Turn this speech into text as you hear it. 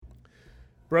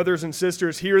Brothers and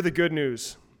sisters, hear the good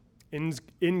news.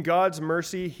 In God's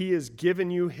mercy, he has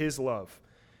given you his love.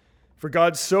 For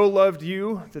God so loved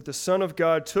you that the Son of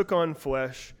God took on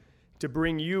flesh to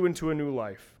bring you into a new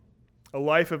life, a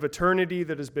life of eternity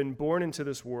that has been born into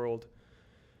this world.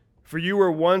 For you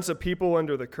were once a people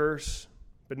under the curse,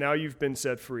 but now you've been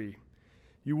set free.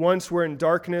 You once were in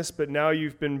darkness, but now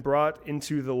you've been brought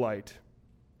into the light.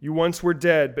 You once were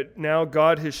dead, but now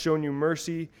God has shown you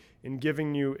mercy in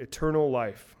giving you eternal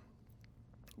life.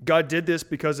 God did this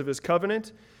because of his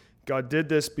covenant. God did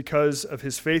this because of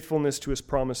his faithfulness to his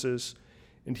promises,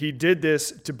 and he did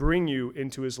this to bring you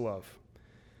into his love.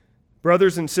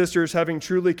 Brothers and sisters, having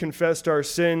truly confessed our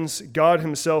sins, God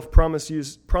himself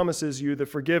promises you the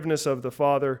forgiveness of the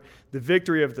Father, the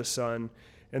victory of the Son,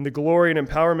 and the glory and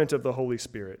empowerment of the Holy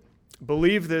Spirit.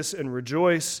 Believe this and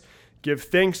rejoice. Give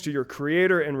thanks to your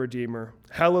Creator and Redeemer.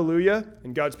 Hallelujah.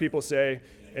 And God's people say,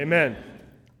 Amen.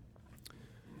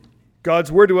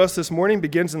 God's word to us this morning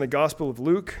begins in the Gospel of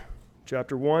Luke,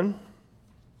 chapter 1.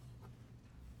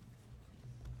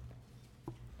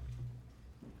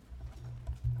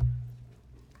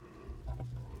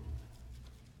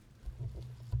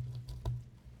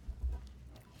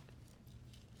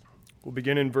 We'll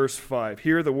begin in verse 5.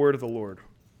 Hear the word of the Lord.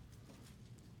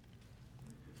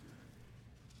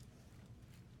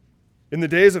 In the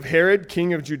days of Herod,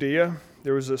 king of Judea,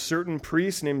 there was a certain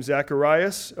priest named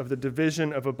Zacharias of the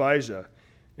division of Abijah,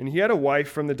 and he had a wife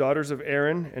from the daughters of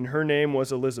Aaron, and her name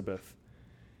was Elizabeth.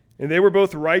 And they were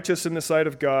both righteous in the sight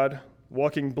of God,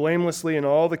 walking blamelessly in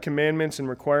all the commandments and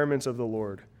requirements of the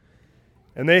Lord.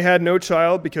 And they had no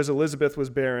child because Elizabeth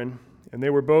was barren, and they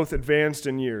were both advanced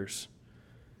in years.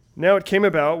 Now it came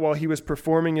about while he was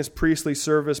performing his priestly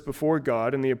service before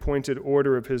God in the appointed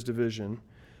order of his division,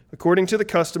 according to the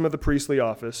custom of the priestly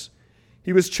office,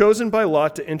 he was chosen by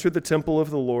lot to enter the temple of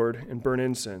the Lord and burn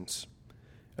incense.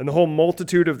 And the whole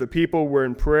multitude of the people were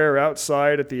in prayer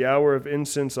outside at the hour of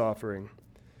incense offering.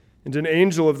 And an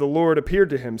angel of the Lord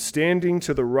appeared to him, standing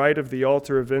to the right of the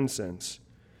altar of incense.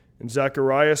 And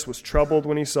Zacharias was troubled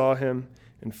when he saw him,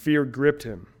 and fear gripped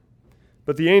him.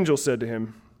 But the angel said to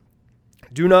him,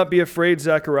 Do not be afraid,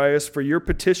 Zacharias, for your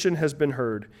petition has been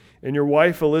heard, and your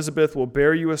wife Elizabeth will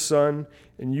bear you a son,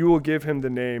 and you will give him the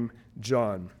name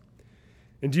John.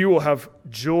 And you will have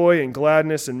joy and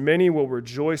gladness, and many will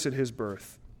rejoice at his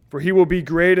birth. For he will be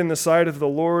great in the sight of the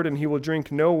Lord, and he will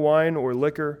drink no wine or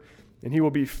liquor, and he will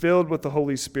be filled with the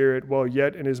Holy Spirit while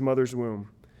yet in his mother's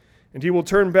womb. And he will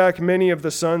turn back many of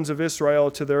the sons of Israel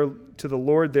to the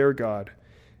Lord their God.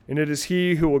 And it is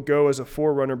he who will go as a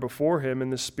forerunner before him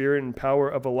in the spirit and power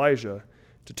of Elijah,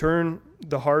 to turn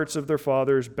the hearts of their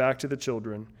fathers back to the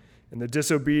children, and the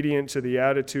disobedient to the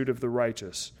attitude of the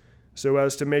righteous, so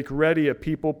as to make ready a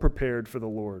people prepared for the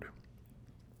Lord.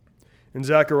 And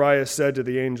Zacharias said to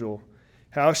the angel,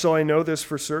 How shall I know this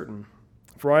for certain?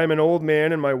 For I am an old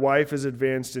man, and my wife is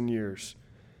advanced in years.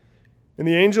 And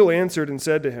the angel answered and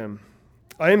said to him,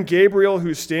 I am Gabriel,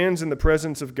 who stands in the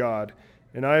presence of God,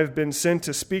 and I have been sent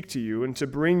to speak to you and to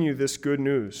bring you this good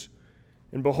news.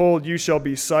 And behold, you shall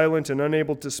be silent and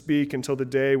unable to speak until the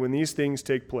day when these things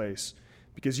take place,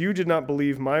 because you did not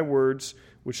believe my words,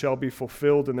 which shall be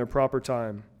fulfilled in their proper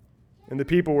time. And the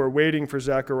people were waiting for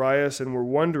Zacharias and were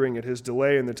wondering at his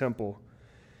delay in the temple.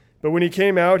 But when he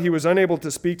came out, he was unable to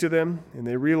speak to them, and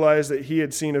they realized that he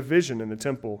had seen a vision in the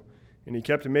temple. And he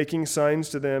kept making signs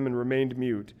to them and remained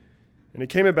mute. And it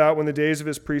came about when the days of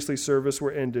his priestly service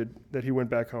were ended that he went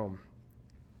back home.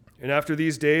 And after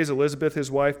these days, Elizabeth,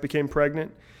 his wife, became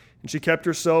pregnant, and she kept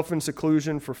herself in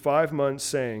seclusion for 5 months,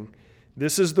 saying,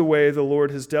 This is the way the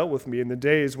Lord has dealt with me in the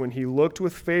days when he looked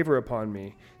with favor upon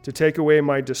me to take away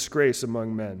my disgrace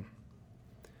among men.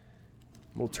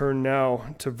 We'll turn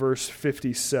now to verse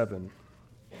 57.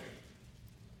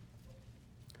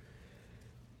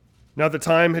 Now the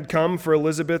time had come for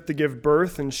Elizabeth to give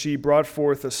birth, and she brought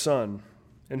forth a son.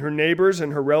 And her neighbors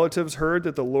and her relatives heard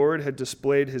that the Lord had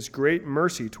displayed his great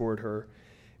mercy toward her,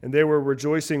 and they were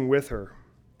rejoicing with her.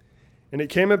 And it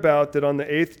came about that on the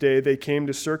 8th day they came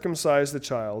to circumcise the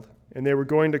child, and they were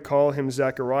going to call him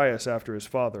Zacharias after his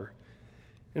father.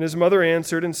 And his mother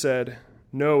answered and said,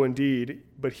 No, indeed,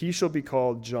 but he shall be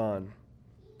called John.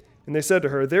 And they said to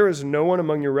her, There is no one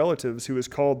among your relatives who is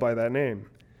called by that name.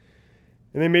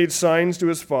 And they made signs to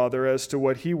his father as to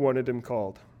what he wanted him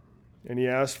called. And he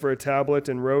asked for a tablet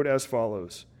and wrote as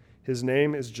follows, His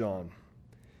name is John.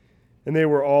 And they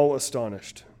were all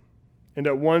astonished. And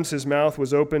at once his mouth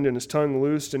was opened and his tongue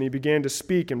loosed, and he began to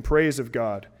speak in praise of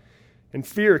God. And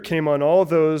fear came on all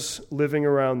those living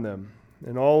around them.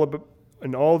 And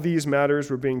all these matters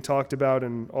were being talked about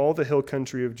in all the hill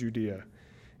country of Judea.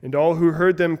 And all who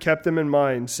heard them kept them in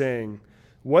mind, saying,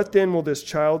 "What then will this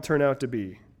child turn out to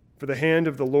be?" For the hand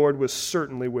of the Lord was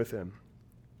certainly with him.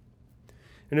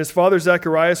 And his father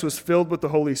Zacharias was filled with the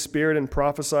Holy Spirit and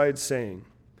prophesied, saying,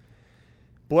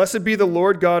 "Blessed be the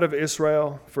Lord God of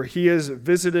Israel, for he has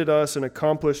visited us and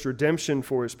accomplished redemption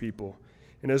for his people,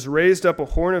 and has raised up a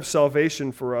horn of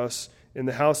salvation for us in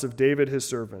the house of David his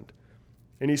servant.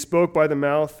 And he spoke by the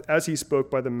mouth, as he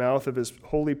spoke by the mouth of his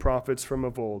holy prophets from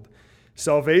of old,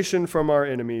 salvation from our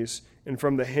enemies and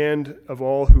from the hand of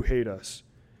all who hate us,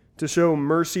 to show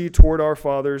mercy toward our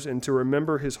fathers and to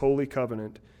remember his holy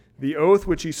covenant, the oath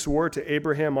which he swore to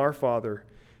Abraham our father,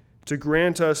 to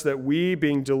grant us that we,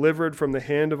 being delivered from the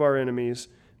hand of our enemies,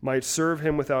 might serve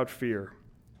him without fear,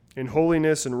 in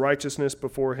holiness and righteousness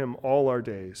before him all our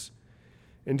days.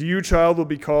 And you, child, will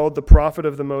be called the prophet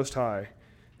of the Most High,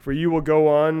 for you will go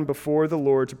on before the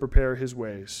Lord to prepare his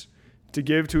ways, to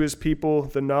give to his people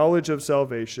the knowledge of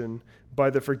salvation by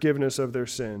the forgiveness of their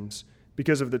sins,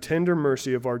 because of the tender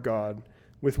mercy of our God,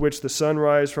 with which the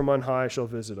sunrise from on high shall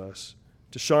visit us,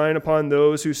 to shine upon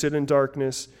those who sit in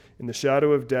darkness, in the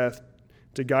shadow of death,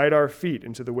 to guide our feet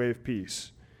into the way of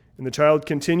peace." And the child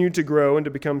continued to grow and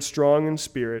to become strong in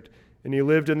spirit, and he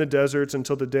lived in the deserts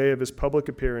until the day of his public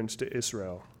appearance to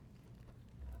Israel.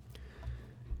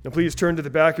 Now please turn to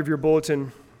the back of your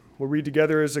bulletin. We'll read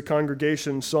together as a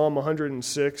congregation Psalm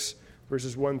 106,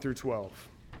 verses 1 through 12.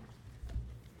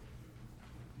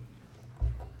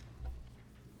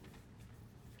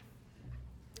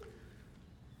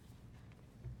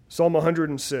 Psalm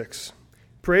 106.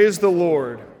 Praise the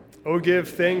Lord. O give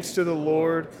thanks to the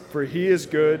Lord, for he is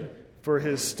good, for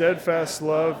his steadfast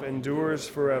love endures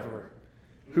forever.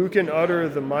 Who can utter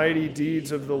the mighty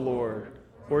deeds of the Lord,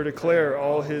 or declare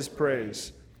all his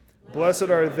praise? Blessed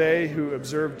are they who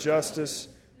observe justice,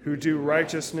 who do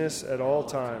righteousness at all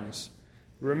times.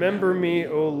 Remember me,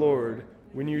 O Lord,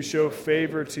 when you show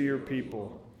favor to your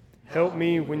people. Help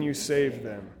me when you save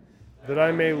them, that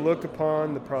I may look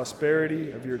upon the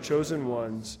prosperity of your chosen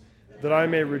ones, that I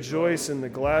may rejoice in the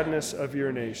gladness of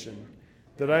your nation,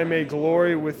 that I may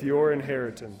glory with your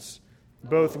inheritance.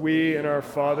 Both we and our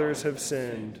fathers have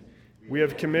sinned. We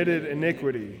have committed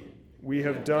iniquity. We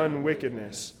have done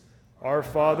wickedness. Our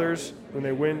fathers, when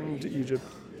they went into Egypt,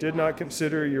 did not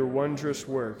consider your wondrous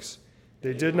works.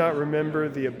 They did not remember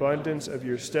the abundance of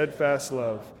your steadfast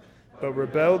love, but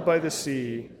rebelled by the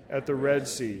sea at the Red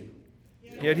Sea.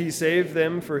 Yet he saved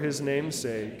them for his name's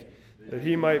sake, that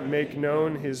he might make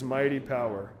known his mighty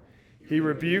power. He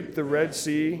rebuked the Red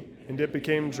Sea, and it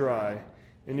became dry,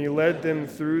 and he led them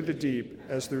through the deep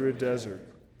as through a desert.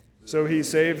 So he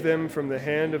saved them from the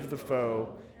hand of the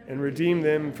foe, and redeemed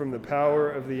them from the power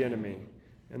of the enemy.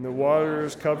 And the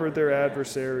waters covered their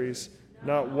adversaries,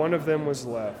 not one of them was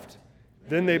left.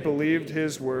 Then they believed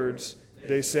his words,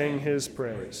 they sang his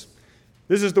praise.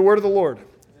 This is the word of the Lord.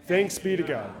 Thanks be to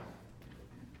God.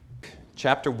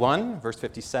 Chapter 1, verse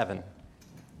 57.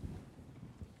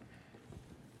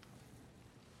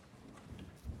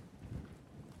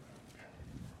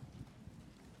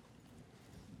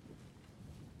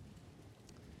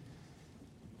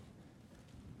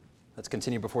 Let's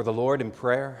continue before the Lord in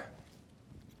prayer.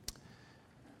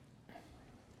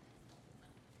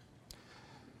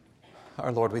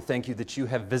 Our Lord, we thank you that you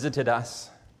have visited us.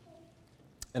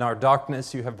 In our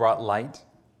darkness, you have brought light.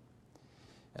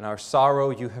 In our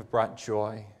sorrow, you have brought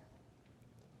joy.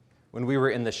 When we were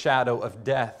in the shadow of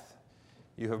death,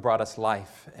 you have brought us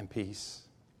life and peace.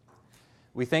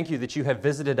 We thank you that you have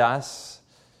visited us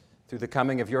through the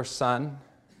coming of your Son,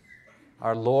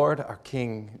 our Lord, our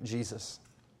King, Jesus.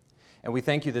 And we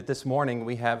thank you that this morning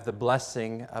we have the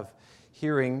blessing of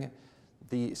hearing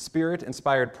the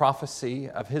Spirit-inspired prophecy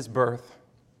of his birth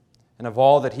and of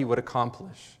all that he would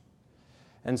accomplish.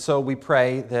 And so we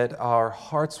pray that our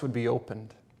hearts would be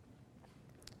opened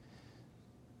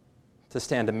to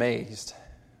stand amazed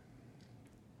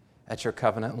at your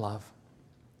covenant love.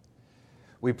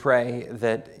 We pray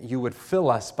that you would fill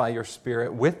us by your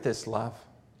Spirit with this love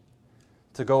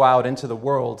to go out into the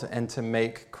world and to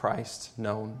make Christ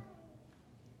known.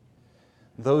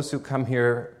 Those who come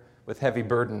here with heavy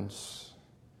burdens,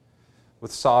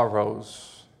 with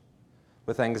sorrows,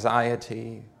 with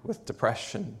anxiety, with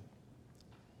depression,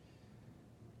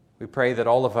 we pray that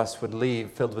all of us would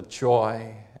leave filled with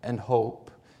joy and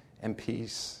hope and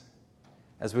peace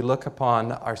as we look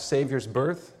upon our Savior's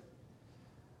birth,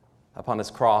 upon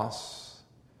his cross,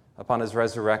 upon his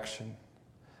resurrection,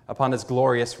 upon his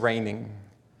glorious reigning,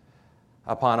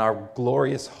 upon our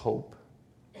glorious hope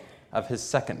of his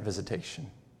second visitation.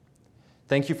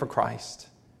 Thank you for Christ.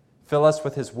 Fill us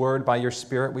with his word by your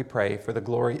Spirit, we pray, for the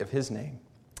glory of his name.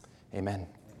 Amen.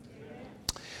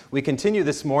 We continue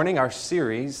this morning our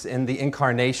series in the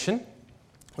Incarnation.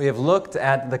 We have looked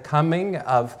at the coming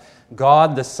of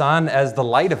God the Son as the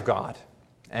light of God.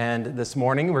 And this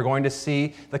morning we're going to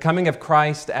see the coming of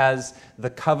Christ as the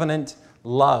covenant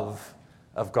love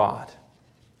of God.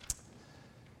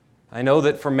 I know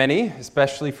that for many,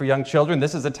 especially for young children,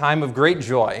 this is a time of great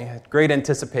joy, great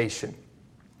anticipation.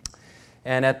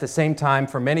 And at the same time,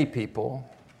 for many people,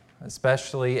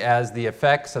 especially as the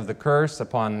effects of the curse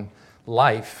upon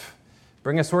life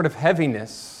bring a sort of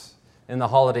heaviness in the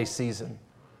holiday season,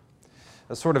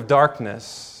 a sort of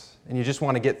darkness, and you just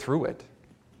want to get through it.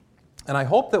 And I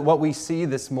hope that what we see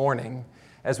this morning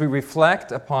as we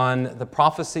reflect upon the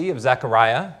prophecy of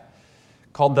Zechariah,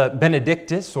 called the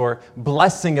Benedictus, or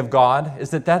blessing of God,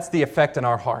 is that that's the effect in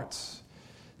our hearts.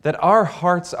 That our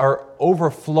hearts are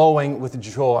overflowing with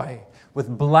joy,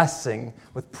 with blessing,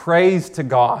 with praise to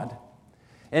God,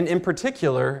 and in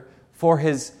particular for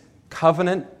His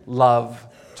covenant love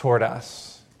toward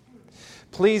us.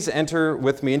 Please enter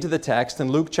with me into the text in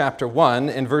Luke chapter 1.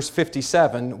 In verse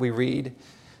 57, we read,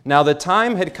 "Now the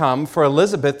time had come for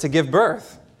Elizabeth to give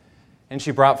birth, and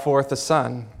she brought forth a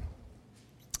son.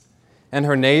 And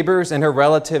her neighbors and her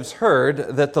relatives heard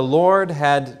that the Lord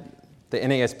had," the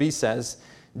NASB says,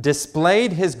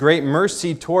 "displayed His great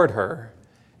mercy toward her,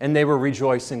 and they were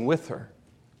rejoicing with her."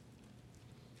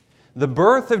 The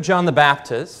birth of John the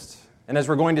Baptist, and as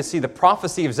we're going to see the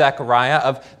prophecy of Zechariah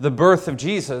of the birth of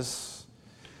Jesus,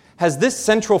 has this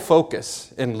central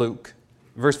focus in Luke.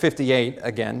 Verse 58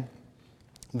 again.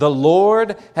 "The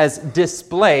Lord has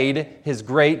displayed His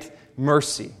great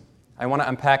mercy." I want to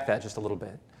unpack that just a little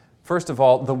bit. First of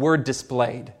all, the word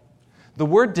displayed. The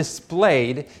word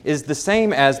displayed is the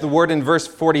same as the word in verse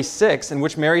 46 in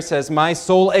which Mary says, "My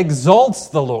soul exalts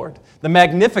the Lord." The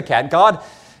Magnificat.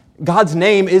 God's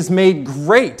name is made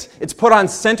great. It's put on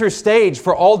center stage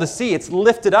for all to see. It's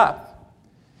lifted up.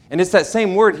 And it's that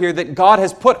same word here that God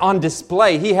has put on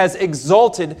display. He has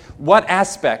exalted what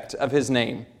aspect of His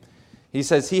name? He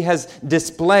says He has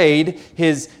displayed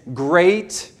His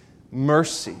great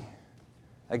mercy.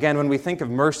 Again, when we think of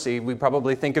mercy, we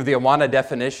probably think of the Awana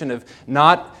definition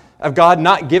of God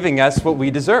not giving us what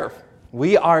we deserve.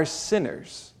 We are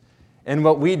sinners, and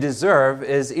what we deserve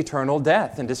is eternal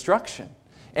death and destruction.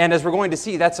 And as we're going to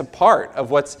see, that's a part of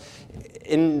what's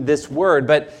in this word,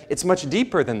 but it's much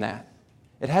deeper than that.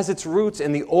 It has its roots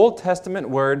in the Old Testament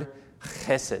word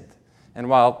chesed. And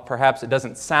while perhaps it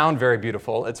doesn't sound very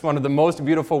beautiful, it's one of the most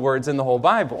beautiful words in the whole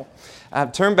Bible.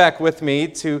 Turn back with me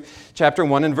to chapter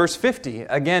 1 and verse 50.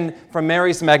 Again, from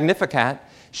Mary's Magnificat,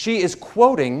 she is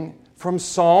quoting from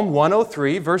Psalm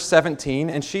 103, verse 17,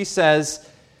 and she says,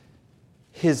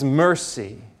 "His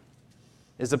mercy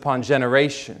is upon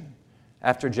generation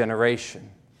after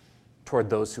generation toward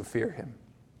those who fear Him."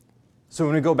 So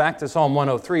when we go back to Psalm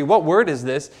 103, what word is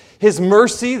this? His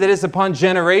mercy that is upon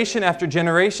generation after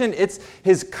generation. It's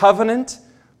His covenant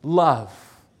love.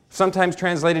 Sometimes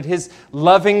translated His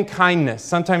loving kindness.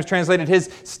 Sometimes translated His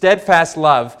steadfast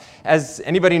love. As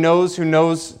anybody knows who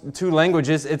knows two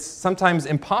languages, it's sometimes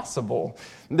impossible.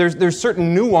 There's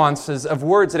certain nuances of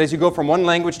words that as you go from one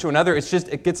language to another,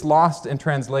 it gets lost in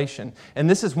translation. And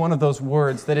this is one of those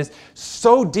words that is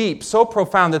so deep, so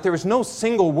profound, that there is no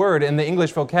single word in the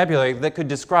English vocabulary that could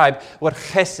describe what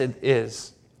chesed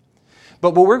is.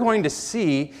 But what we're going to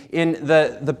see in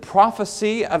the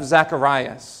prophecy of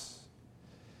Zacharias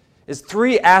is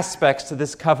three aspects to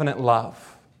this covenant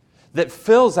love that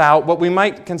fills out what we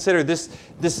might consider this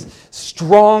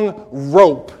strong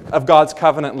rope of God's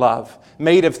covenant love,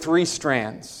 made of three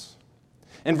strands.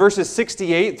 In verses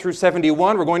 68 through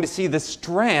 71, we're going to see the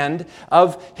strand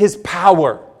of His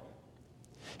power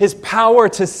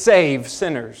to save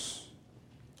sinners.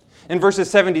 In verses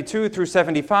 72 through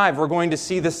 75, we're going to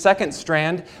see the second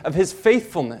strand of His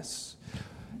faithfulness.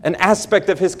 An aspect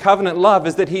of His covenant love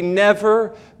is that He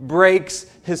never breaks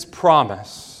His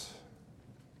promise.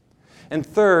 And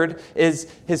third is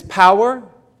His power,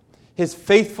 His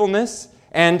faithfulness,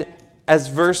 and as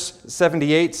verse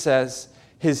 78 says,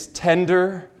 His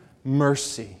tender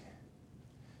mercy.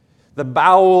 The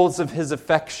bowels of His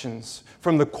affections,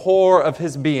 from the core of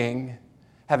His being,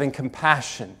 having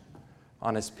compassion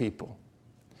on His people.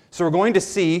 So we're going to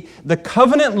see the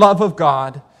covenant love of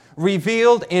God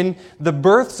revealed in the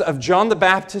births of John the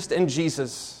Baptist and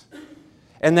Jesus.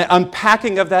 And the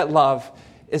unpacking of that love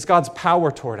is God's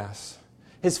power toward us,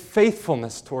 His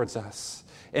faithfulness towards us,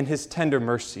 and His tender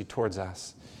mercy towards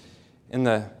us in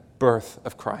the birth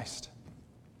of Christ.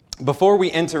 Before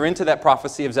we enter into that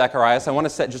prophecy of Zacharias, I want to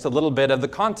set just a little bit of the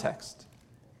context.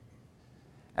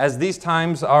 As these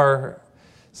times are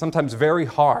sometimes very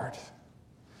hard,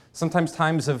 sometimes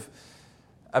times of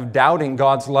of doubting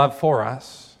God's love for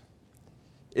us,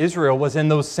 Israel was in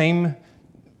those same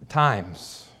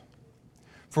times.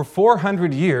 For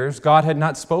 400 years, God had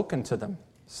not spoken to them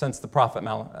since the prophet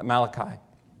Malachi.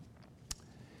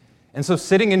 And so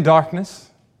sitting in darkness,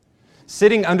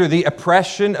 sitting under the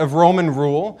oppression of Roman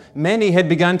rule, many had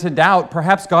begun to doubt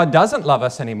perhaps God doesn't love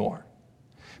us anymore.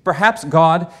 Perhaps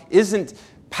God isn't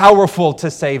powerful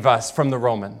to save us from the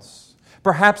Romans.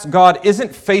 Perhaps God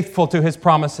isn't faithful to his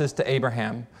promises to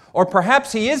Abraham. Or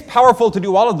perhaps he is powerful to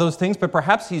do all of those things, but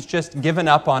perhaps he's just given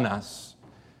up on us.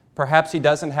 Perhaps he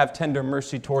doesn't have tender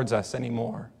mercy towards us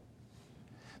anymore.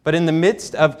 But in the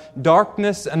midst of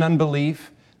darkness and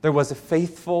unbelief, there was a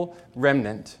faithful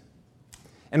remnant.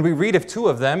 And we read of two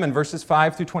of them in verses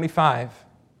 5 through 25,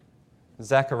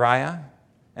 Zechariah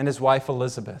and his wife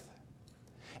Elizabeth.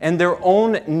 And their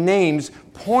own names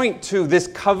point to this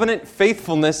covenant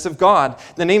faithfulness of God.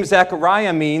 The name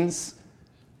Zechariah means,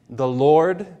 the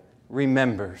Lord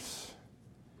remembers.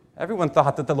 Everyone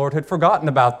thought that the Lord had forgotten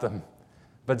about them.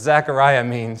 But Zechariah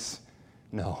means,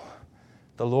 no,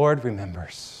 the Lord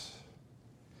remembers.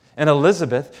 And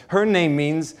Elizabeth, her name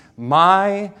means,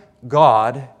 my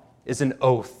God is an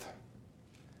oath.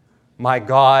 My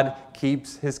God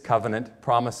keeps his covenant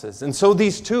promises. And so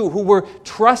these two who were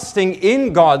trusting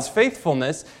in God's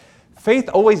faithfulness, faith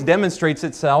always demonstrates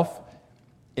itself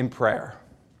in prayer.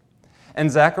 And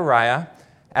Zechariah,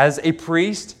 as a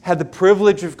priest, had the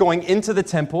privilege of going into the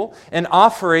temple and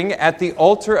offering at the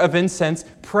altar of incense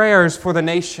prayers for the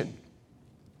nation.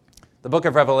 The book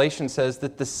of Revelation says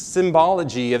that the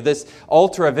symbology of this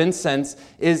altar of incense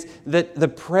is that the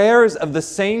prayers of the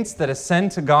saints that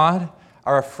ascend to God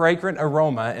are a fragrant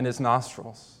aroma in his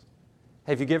nostrils.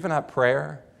 Have you given up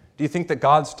prayer? Do you think that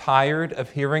God's tired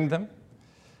of hearing them?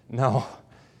 No.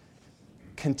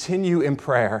 Continue in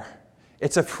prayer.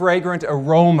 It's a fragrant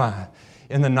aroma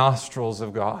in the nostrils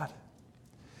of God.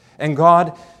 And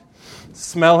God,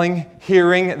 smelling,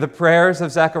 hearing the prayers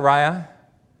of Zechariah,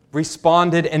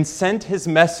 responded and sent his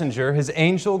messenger, his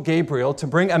angel Gabriel, to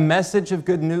bring a message of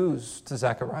good news to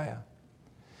Zechariah.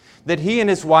 That he and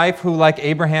his wife, who like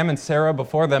Abraham and Sarah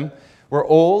before them, were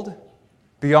old,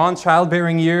 beyond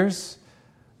childbearing years,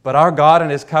 but our God in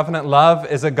his covenant love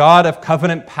is a God of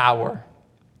covenant power.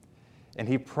 And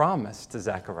he promised to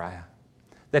Zechariah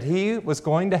that he was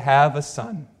going to have a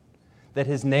son, that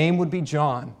his name would be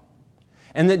John,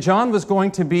 and that John was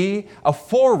going to be a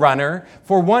forerunner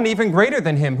for one even greater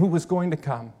than him who was going to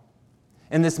come.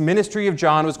 And this ministry of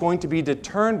John was going to be to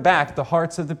turn back the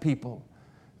hearts of the people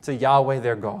to Yahweh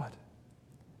their God.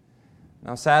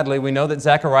 Now, sadly, we know that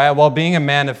Zechariah, while being a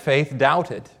man of faith,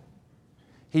 doubted.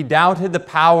 He doubted the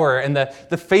power and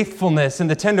the faithfulness and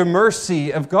the tender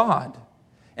mercy of God.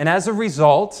 And as a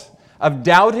result of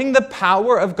doubting the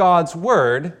power of God's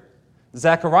word,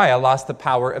 Zechariah lost the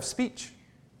power of speech.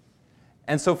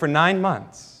 And so for 9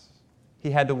 months,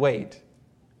 he had to wait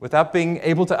without being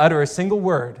able to utter a single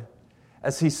word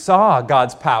as he saw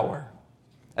God's power,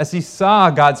 as he saw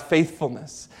God's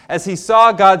faithfulness, as he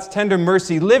saw God's tender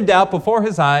mercy lived out before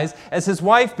his eyes, as his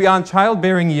wife, beyond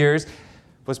childbearing years,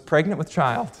 was pregnant with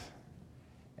child.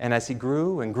 And as he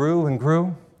grew and grew and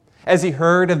grew, as he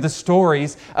heard of the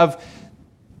stories of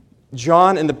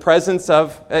John in the presence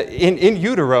of, in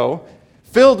utero,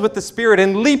 filled with the Spirit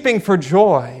and leaping for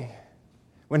joy,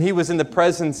 when he was in the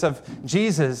presence of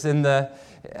Jesus in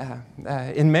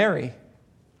Mary,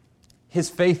 his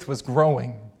faith was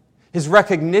growing. His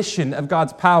recognition of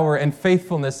God's power and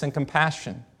faithfulness and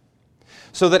compassion.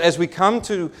 So that as we come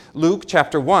to Luke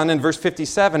chapter 1 and verse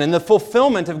 57, in the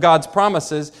fulfillment of God's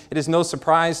promises, it is no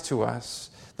surprise to us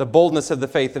the boldness of the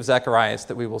faith of Zacharias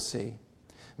that we will see.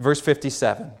 Verse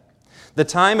 57, the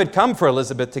time had come for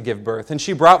Elizabeth to give birth, and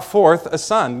she brought forth a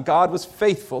son. God was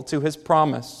faithful to his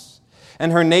promise.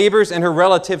 And her neighbors and her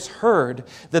relatives heard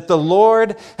that the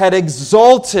Lord had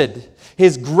exalted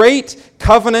his great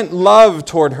covenant love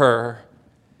toward her,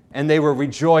 and they were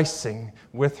rejoicing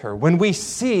with her. When we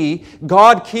see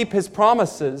God keep his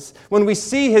promises, when we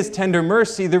see his tender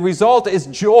mercy, the result is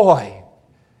joy.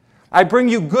 I bring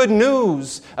you good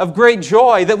news of great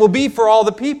joy that will be for all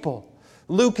the people.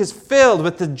 Luke is filled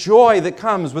with the joy that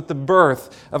comes with the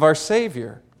birth of our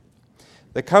Savior,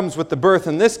 that comes with the birth,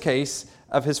 in this case,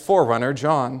 of his forerunner,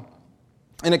 John.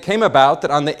 And it came about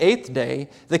that on the 8th day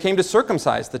they came to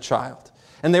circumcise the child,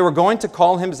 and they were going to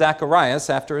call him Zacharias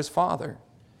after his father.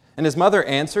 And his mother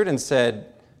answered and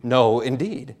said, no,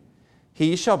 indeed,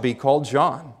 he shall be called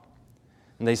John.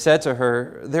 And they said to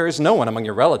her, there is no one among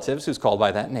your relatives who's called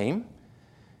by that name.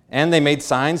 And they made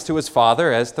signs to his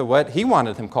father as to what he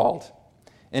wanted him called.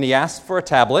 And he asked for a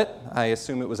tablet, I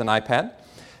assume it was an iPad,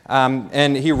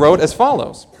 and he wrote as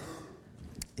follows,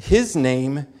 his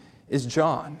name is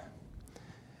John."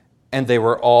 And they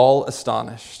were all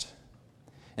astonished.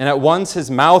 And at once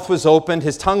his mouth was opened,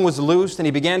 his tongue was loosed, and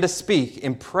he began to speak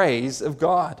in praise of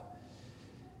God.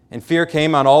 And fear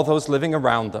came on all those living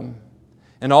around them.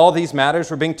 And all these matters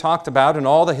were being talked about in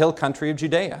all the hill country of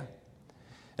Judea.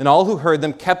 And all who heard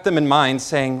them kept them in mind,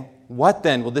 saying, "What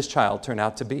then will this child turn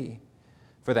out to be?"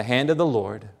 For the hand of the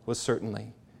Lord was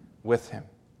certainly with him.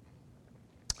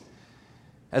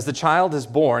 As the child is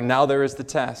born, now there is the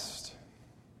test.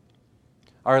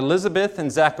 Are Elizabeth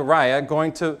and Zechariah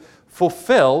going to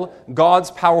fulfill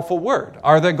God's powerful word?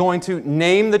 Are they going to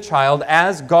name the child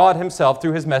as God himself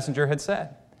through his messenger had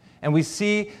said? And we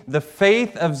see the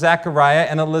faith of Zechariah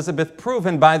and Elizabeth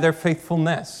proven by their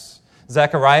faithfulness.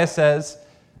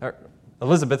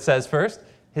 Elizabeth says first,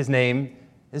 his name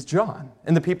is John.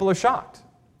 And the people are shocked.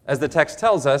 As the text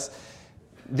tells us,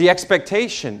 the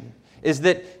expectation is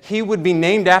that he would be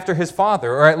named after his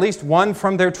father, or at least one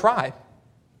from their tribe.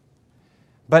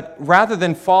 But rather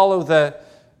than follow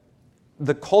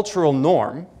the cultural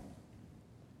norm,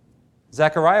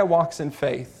 Zechariah walks in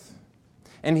faith.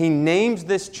 And he names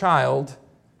this child,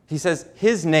 he says,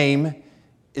 his name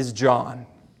is John.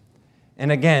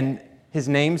 And again, his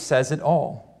name says it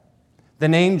all. The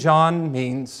name John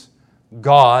means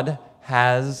God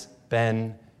has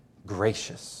been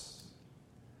gracious.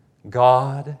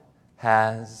 God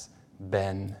has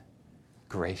been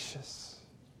gracious.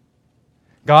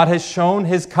 God has shown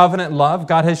his covenant love.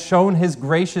 God has shown his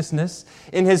graciousness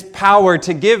in his power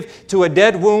to give to a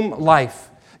dead womb life.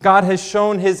 God has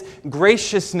shown his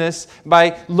graciousness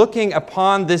by looking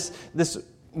upon this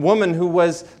woman who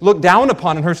was looked down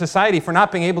upon in her society for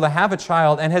not being able to have a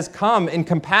child, and has come in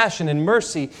compassion and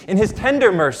mercy, in his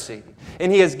tender mercy,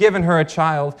 and he has given her a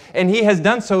child. And he has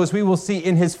done so, as we will see,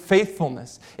 in his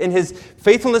faithfulness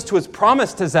to his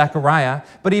promise to Zechariah,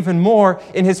 but even more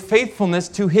in his faithfulness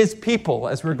to his people,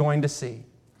 as we're going to see.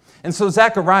 And so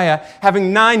Zechariah,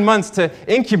 having 9 months to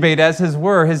incubate, as it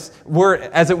were,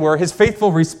 his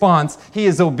faithful response, he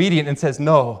is obedient and says,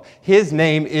 "No, his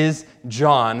name is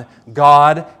John.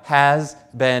 God has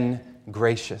been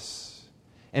gracious."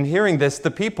 And hearing this, the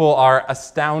people are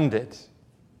astounded.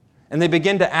 And they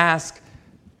begin to ask,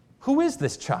 who is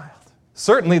this child?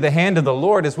 Certainly the hand of the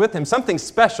Lord is with him. Something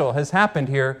special has happened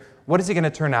here. What is he going to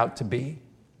turn out to be?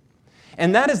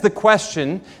 And that is the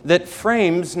question that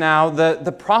frames now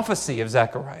the prophecy of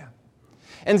Zechariah.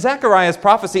 And Zechariah's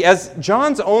prophecy, as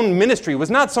John's own ministry, was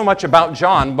not so much about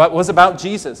John, but was about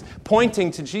Jesus,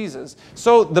 pointing to Jesus.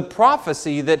 So the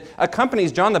prophecy that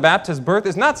accompanies John the Baptist's birth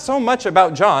is not so much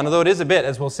about John, although it is a bit,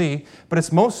 as we'll see, but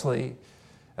it's mostly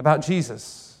about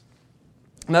Jesus.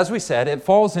 And as we said, it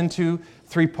falls into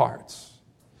 3 parts.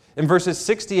 In verses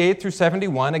 68 through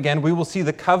 71, again, we will see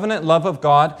the covenant love of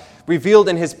God revealed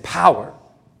in his power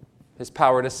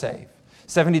to save.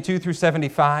 72 through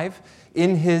 75,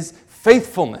 in his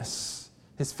faithfulness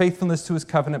to his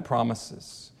covenant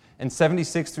promises. And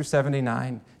 76 through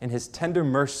 79, in his tender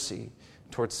mercy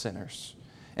towards sinners.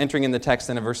 Entering in the text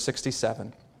then in verse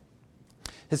 67.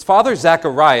 His father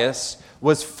Zacharias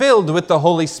was filled with the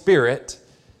Holy Spirit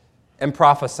and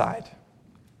prophesied.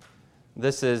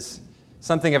 This is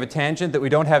something of a tangent that we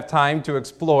don't have time to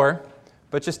explore,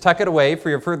 but just tuck it away for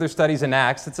your further studies in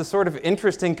Acts. It's a sort of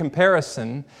interesting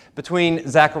comparison between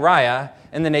Zechariah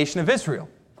and the nation of Israel.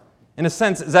 In a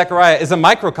sense, Zechariah is a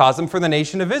microcosm for the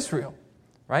nation of Israel,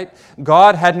 right?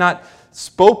 God had not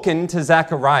spoken to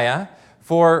Zechariah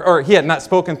he had not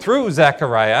spoken through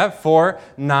Zechariah for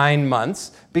 9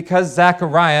 months because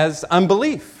Zechariah's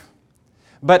unbelief.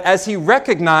 But as he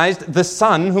recognized the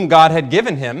son whom God had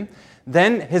given him,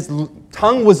 then his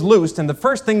tongue was loosed, and the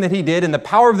first thing that he did in the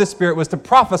power of the Spirit was to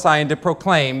prophesy and to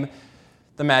proclaim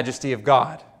the majesty of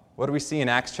God. What do we see in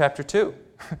Acts chapter 2?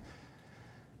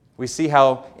 We see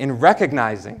how in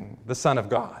recognizing the Son of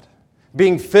God,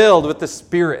 being filled with the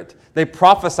Spirit, they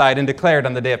prophesied and declared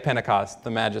on the day of Pentecost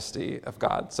the majesty of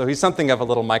God. So he's something of a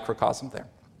little microcosm there.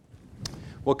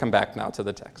 We'll come back now to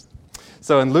the text.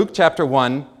 So in Luke chapter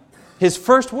 1, his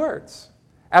first words,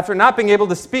 after not being able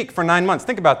to speak for 9 months.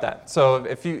 Think about that. So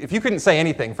if you couldn't say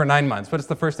anything for 9 months, what is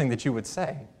the first thing that you would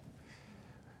say?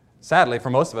 Sadly, for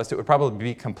most of us, it would probably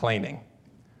be complaining,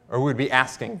 or we would be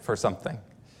asking for something.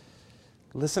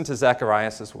 Listen to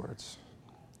Zacharias' words.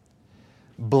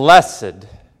 "Blessed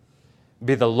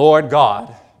be the Lord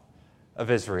God of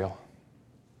Israel."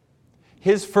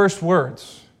 His first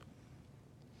words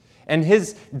and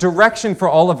his direction for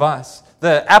all of us.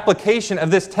 The application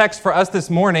of this text for us this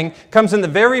morning comes in the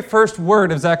very first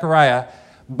word of Zechariah.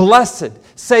 blessed,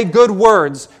 say good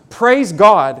words, praise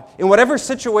God in whatever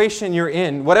situation you're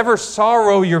in, whatever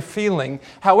sorrow you're feeling,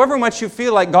 however much you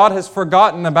feel like God has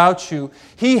forgotten about you.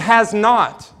 He has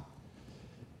not.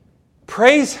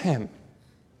 Praise Him.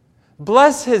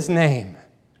 Bless His name.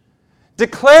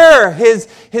 Declare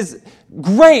His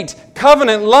great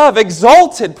covenant love,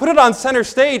 exalted. Put it on center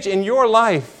stage in your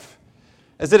life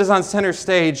as it is on center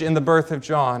stage in the birth of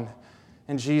John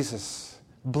and Jesus.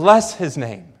 Bless His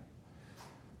name.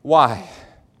 Why?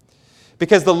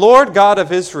 Because the Lord God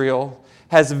of Israel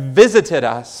has visited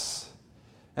us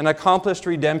and accomplished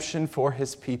redemption for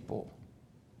His people.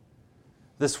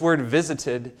 This word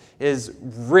visited is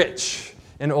rich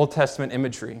in Old Testament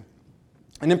imagery.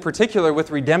 And in particular with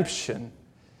redemption,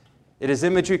 it is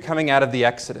imagery coming out of the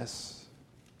Exodus.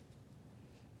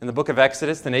 In the book of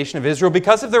Exodus, the nation of Israel,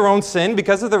 because of their own sin,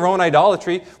 because of their own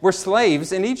idolatry, were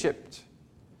slaves in Egypt.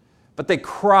 But they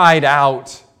cried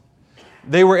out.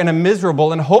 They were in a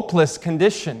miserable and hopeless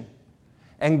condition.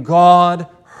 And God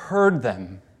heard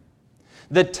them.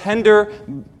 The tender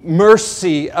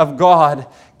mercy of God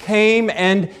came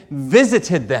and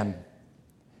visited them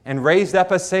and raised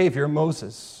up a Savior,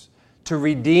 Moses, to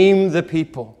redeem the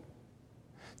people,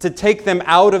 to take them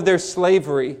out of their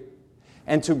slavery,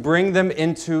 and to bring them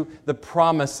into the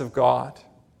promise of God.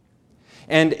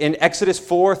 And in Exodus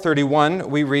 4:31,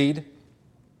 we read,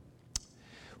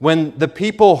 when the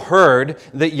people heard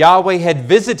that Yahweh had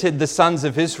visited the sons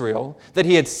of Israel, that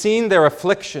He had seen their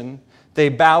affliction, they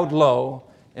bowed low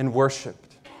and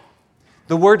worshipped.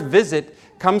 The word visit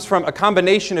comes from a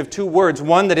combination of two words,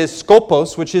 one that is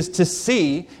skopos, which is to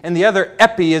see, and the other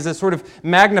epi is a sort of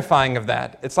magnifying of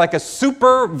that. It's like a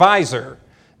supervisor.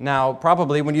 Now,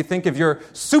 probably when you think of your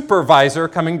supervisor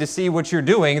coming to see what you're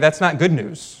doing, that's not good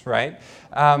news, right?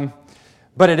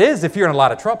 But it is if you're in a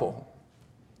lot of trouble.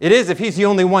 It is if He's the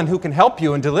only one who can help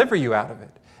you and deliver you out of it.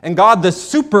 And God, the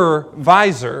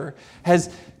supervisor,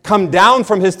 has come down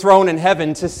from His throne in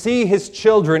heaven to see His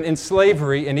children in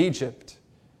slavery in Egypt.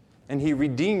 And He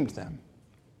redeemed them.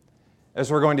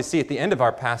 As we're going to see at the end of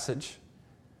our passage,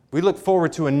 we look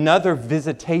forward to another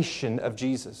visitation of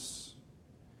Jesus.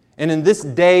 And in this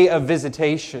day of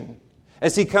visitation,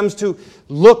 as He comes to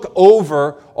look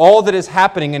over all that is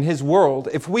happening in His world,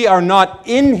 if we are not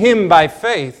in Him by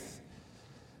faith,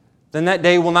 then that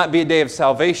day will not be a day of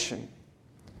salvation,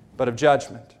 but of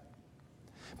judgment.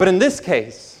 But in this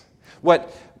case,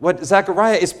 what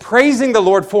Zechariah is praising the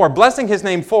Lord for, blessing His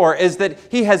name for, is that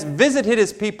He has visited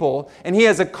His people and He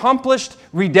has accomplished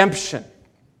redemption.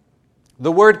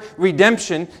 The word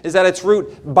redemption is at its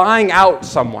root buying out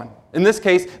someone. In this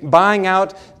case, buying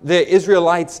out the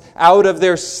Israelites out of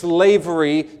their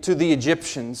slavery to the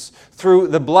Egyptians through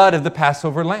the blood of the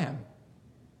Passover lamb.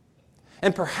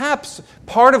 And perhaps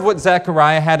part of what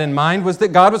Zechariah had in mind was that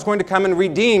God was going to come and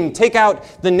redeem, take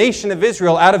out the nation of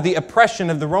Israel out of the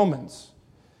oppression of the Romans.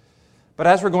 But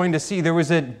as we're going to see, there was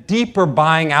a deeper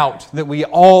buying out that we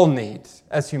all need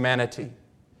as humanity.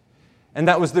 And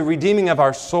that was the redeeming of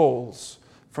our souls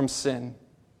from sin.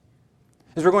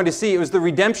 As we're going to see, it was the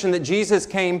redemption that Jesus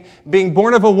came, being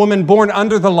born of a woman born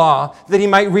under the law, that He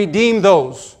might redeem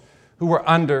those who were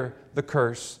under the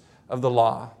curse of the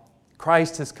law.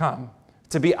 Christ has come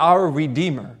to be our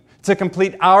Redeemer, to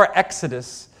complete our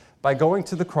exodus by going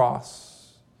to the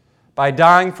cross, by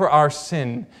dying for our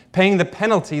sin, paying the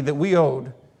penalty that we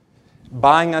owed,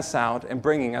 buying us out and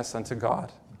bringing us unto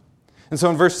God. And so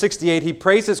in verse 68, he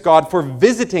praises God for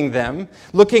visiting them,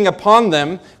 looking upon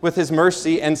them with His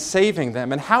mercy and saving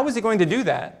them. And how is He going to do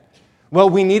that? Well,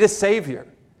 we need a Savior.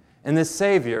 And this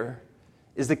Savior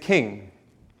is the King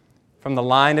from the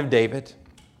line of David.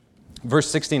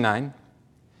 Verse 69,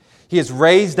 He has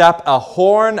raised up a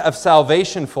horn of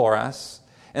salvation for us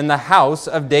in the house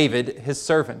of David, His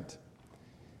servant.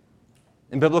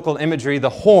 In biblical imagery, the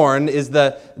horn is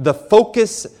the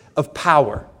focus of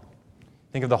power.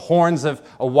 Think of the horns of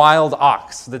a wild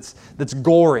ox that's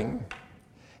goring.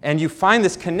 And you find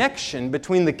this connection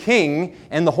between the king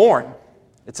and the horn.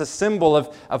 It's a symbol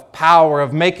of power,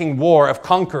 of making war, of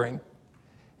conquering.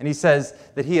 And he says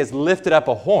that he has lifted up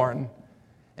a horn,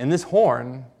 and this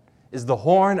horn is the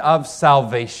horn of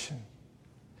salvation.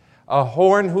 A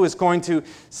horn who is going to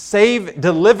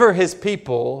deliver his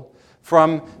people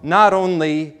from not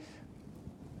only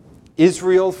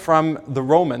Israel from the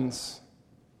Romans,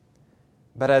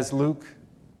 but as Luke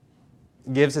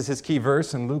gives as his key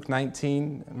verse in Luke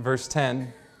 19, verse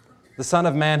 10, the Son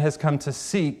of Man has come to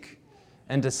seek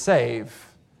and to save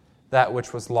that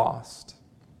which was lost.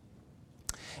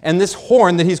 And this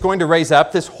horn that he's going to raise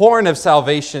up, this horn of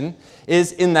salvation,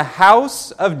 is in the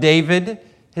house of David,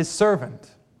 his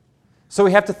servant. So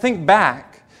we have to think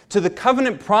back to the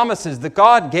covenant promises that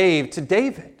God gave to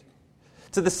David,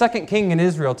 to the second king in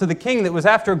Israel, to the king that was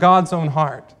after God's own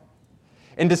heart.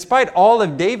 And despite all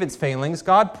of David's failings,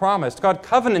 God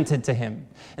covenanted to him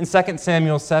in 2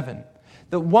 Samuel 7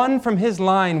 that one from his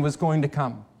line was going to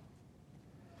come.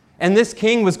 And this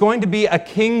king was going to be a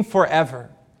king forever.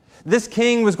 This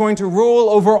king was going to rule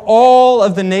over all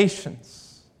of the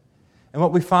nations. And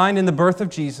what we find in the birth of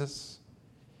Jesus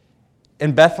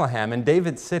in Bethlehem, in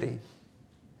David's city,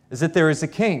 is that there is a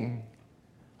king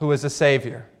who is a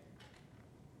Savior.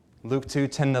 Luke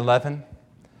 2:10-11.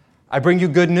 I bring you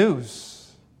good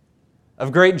news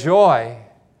of great joy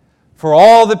for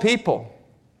all the people.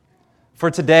 For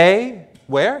today,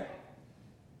 where?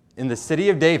 In the city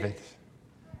of David,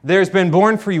 there's been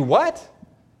born for you what?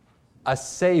 A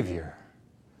Savior,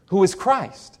 who is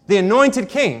Christ, the anointed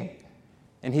King,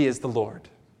 and He is the Lord.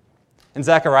 And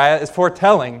Zechariah is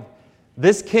foretelling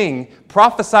this king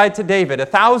prophesied to David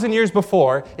 1,000 years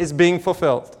before is being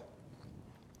fulfilled.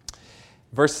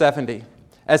 Verse 70,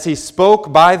 as he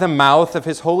spoke by the mouth of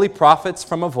his holy prophets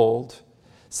from of old,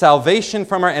 salvation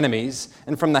from our enemies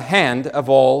and from the hand of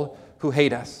all who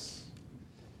hate us.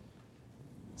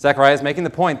 Zechariah is making the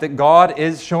point that God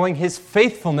is showing His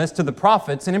faithfulness to the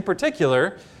prophets, and in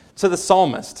particular to the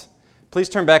psalmist. Please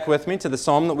turn back with me to the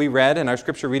psalm that we read in our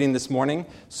scripture reading this morning,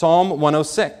 Psalm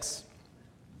 106.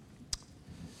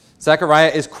 Zechariah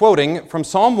is quoting from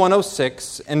Psalm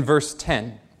 106 and verse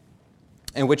 10,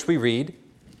 in which we read,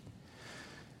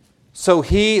 So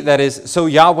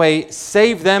Yahweh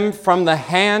saved them from the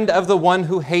hand of the one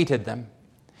who hated them,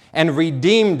 and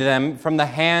redeemed them from the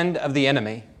hand of the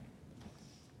enemy.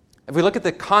 If we look at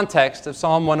the context of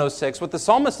Psalm 106, what the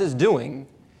psalmist is doing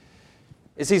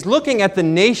is he's looking at the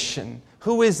nation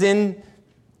who is in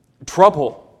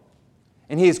trouble.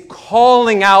 And he is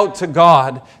calling out to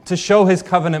God to show His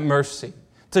covenant mercy,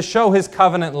 to show His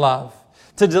covenant love,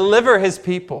 to deliver His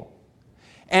people.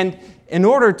 And in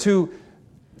order to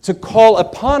call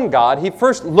upon God, he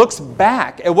first looks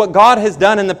back at what God has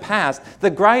done in the past, the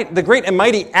great and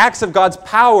mighty acts of God's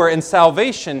power and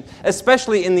salvation,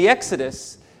 especially in the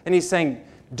Exodus. And he's saying,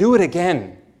 do it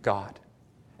again, God.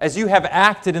 As you have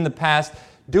acted in the past,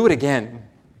 do it again.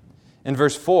 In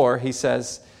verse 4, he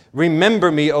says,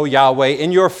 remember me, O Yahweh,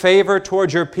 in your favor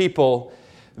toward your people.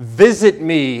 Visit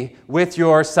me with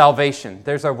your salvation.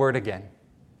 There's our word again.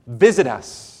 Visit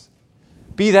us.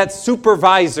 Be that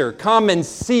supervisor. Come and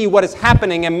see what is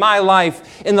happening in my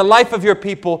life, in the life of your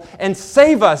people, and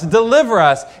save us, deliver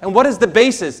us. And what is the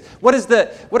basis? What is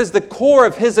the core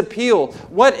of his appeal?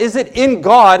 What is it in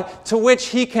God to which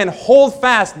he can hold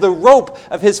fast the rope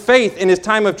of his faith in his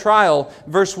time of trial?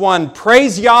 Verse 1,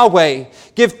 praise Yahweh.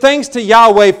 Give thanks to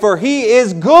Yahweh, for he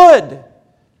is good.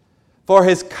 For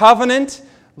his covenant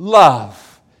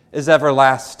love is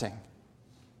everlasting.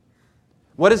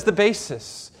 What is the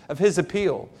basis of his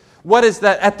appeal? What is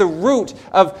that at the root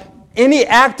of any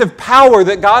act of power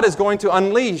that God is going to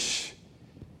unleash?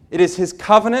 It is his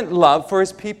covenant love for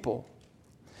his people.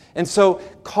 And so,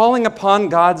 calling upon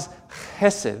God's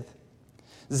chesed,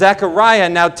 Zechariah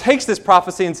now takes this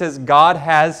prophecy and says, God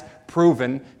has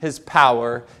proven his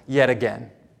power yet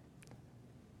again.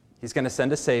 He's going to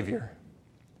send a Savior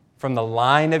from the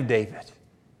line of David,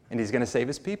 and he's going to save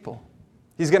his people.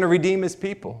 He's going to redeem his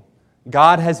people.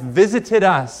 God has visited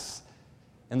us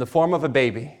in the form of a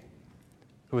baby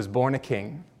who was born a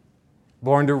king,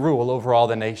 born to rule over all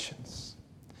the nations.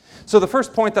 So the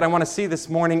first point that I want to see this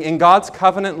morning in God's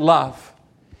covenant love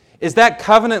is that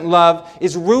covenant love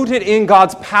is rooted in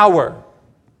God's power.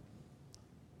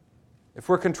 If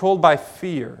we're controlled by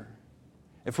fear,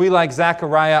 if we, like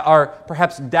Zechariah, are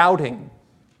perhaps doubting,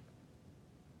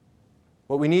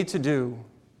 what we need to do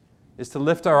is to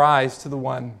lift our eyes to the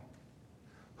one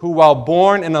who, while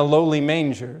born in a lowly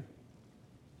manger,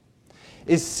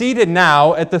 is seated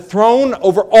now at the throne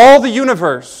over all the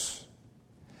universe.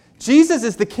 Jesus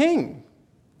is the King.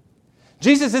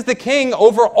 Jesus is the King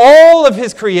over all of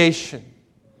his creation.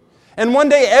 And one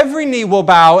day every knee will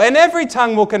bow and every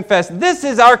tongue will confess, this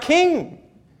is our King,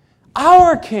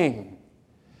 our King.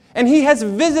 And he has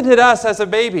visited us as a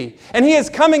baby. And he is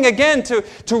coming again to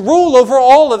rule over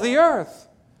all of the earth.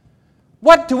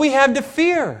 What do we have to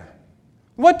fear?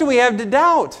 What do we have to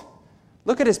doubt?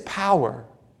 Look at his power.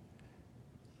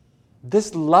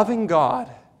 This loving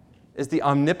God is the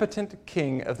omnipotent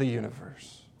King of the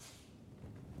universe.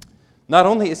 Not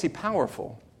only is he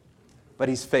powerful, but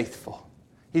he's faithful.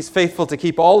 He's faithful to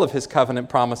keep all of his covenant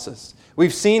promises.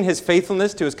 We've seen his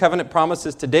faithfulness to his covenant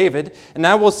promises to David, and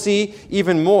now we'll see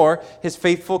even more his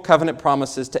faithful covenant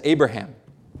promises to Abraham.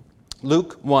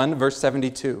 Luke 1, verse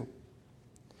 72.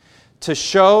 to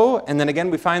show, and then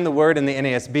again we find the word in the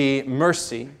NASB,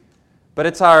 mercy, but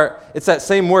it's that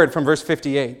same word from verse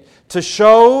 58. To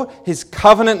show his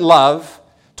covenant love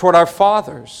toward our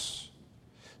fathers,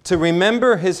 to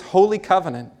remember his holy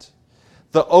covenant,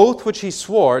 the oath which he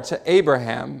swore to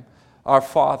Abraham, our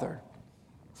father.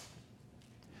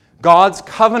 God's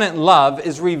covenant love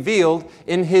is revealed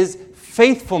in his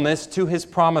faithfulness to his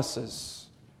promises.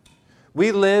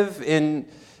 We live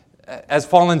as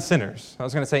fallen sinners. I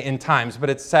was going to say in times, but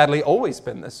it's sadly always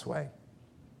been this way.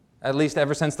 At least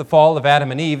ever since the fall of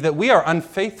Adam and Eve, that we are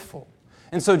unfaithful.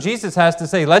 And so Jesus has to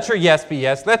say, let your yes be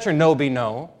yes, let your no be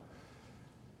no.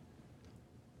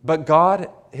 But God,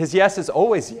 his yes is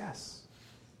always yes.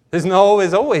 His no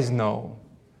is always no.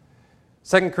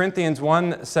 2 Corinthians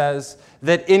 1 says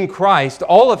that in Christ,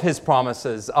 all of his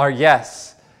promises are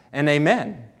yes and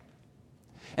amen.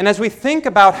 And as we think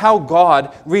about how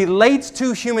God relates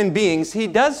to human beings, he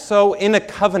does so in a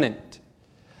covenant.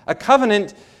 A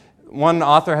covenant, one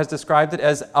author has described it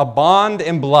as a bond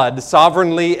in blood,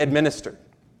 sovereignly administered.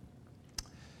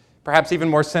 Perhaps even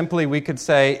more simply, we could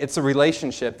say it's a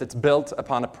relationship that's built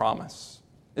upon a promise.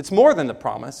 It's more than a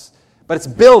promise, but it's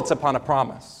built upon a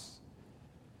promise.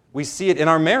 We see it in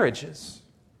our marriages.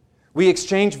 We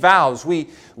exchange vows.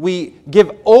 We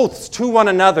give oaths to one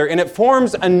another, and it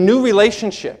forms a new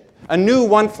relationship, a new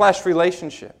one-flesh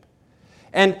relationship.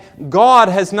 And God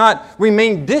has not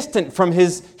remained distant from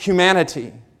his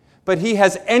humanity, but he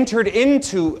has entered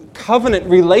into covenant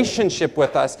relationship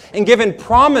with us and given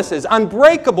promises,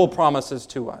 unbreakable promises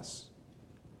to us.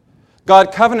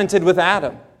 God covenanted with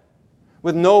Adam,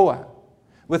 with Noah,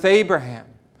 with Abraham,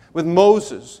 with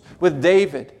Moses, with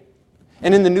David.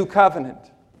 And in the new covenant,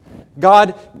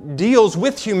 God deals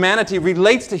with humanity,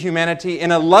 relates to humanity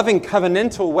in a loving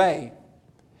covenantal way.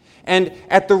 And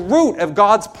at the root of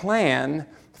God's plan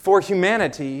for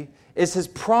humanity is his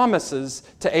promises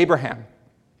to Abraham.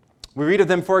 We read of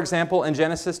them, for example, in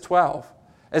Genesis 12,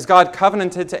 as God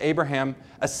covenanted to Abraham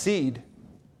a seed,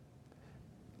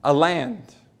 a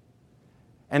land,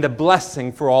 and a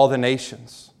blessing for all the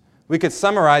nations. We could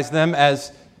summarize them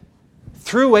as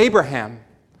through Abraham,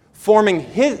 forming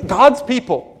God's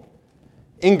people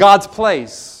in God's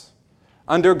place,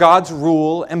 under God's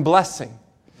rule and blessing.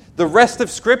 The rest of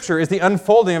Scripture is the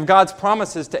unfolding of God's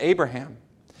promises to Abraham.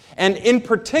 And in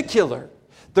particular,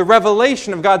 the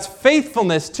revelation of God's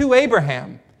faithfulness to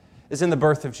Abraham is in the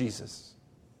birth of Jesus.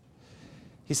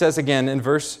 He says again in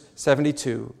verse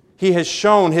 72, he has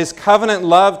shown his covenant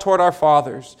love toward our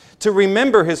fathers, to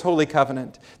remember his holy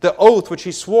covenant, the oath which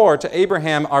he swore to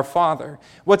Abraham our father.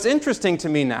 What's interesting to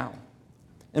me now,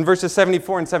 in verses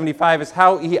 74 and 75, is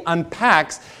how he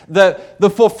unpacks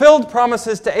the fulfilled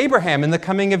promises to Abraham in the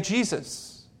coming of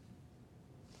Jesus.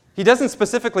 He doesn't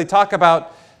specifically talk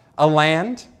about a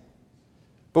land,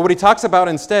 but what he talks about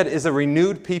instead is a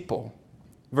renewed people.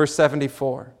 Verse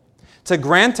 74, to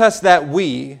grant us that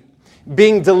we,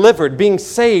 being delivered, being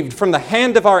saved from the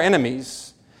hand of our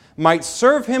enemies, might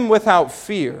serve him without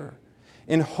fear,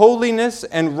 in holiness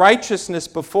and righteousness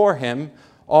before him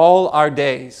all our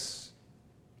days.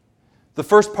 The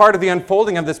first part of the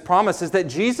unfolding of this promise is that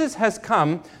Jesus has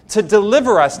come to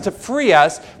deliver us, to free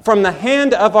us from the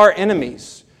hand of our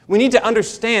enemies. We need to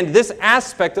understand this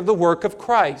aspect of the work of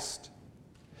Christ.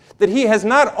 That he has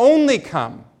not only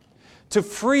come to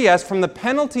free us from the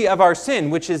penalty of our sin,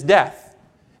 which is death,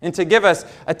 and to give us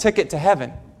a ticket to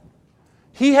heaven.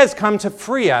 He has come to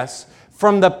free us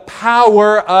from the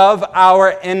power of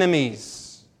our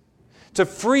enemies, to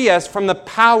free us from the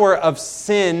power of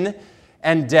sin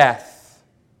and death.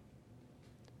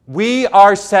 We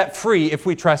are set free if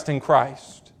we trust in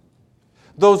Christ.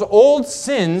 Those old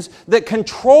sins that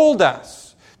controlled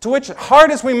us, to which,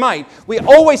 hard as we might, we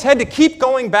always had to keep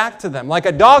going back to them, like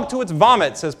a dog to its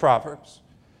vomit, says Proverbs.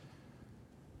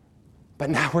 But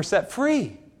now we're set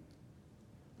free.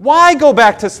 Why go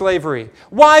back to slavery?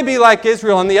 Why be like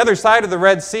Israel on the other side of the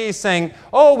Red Sea saying,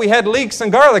 oh, we had leeks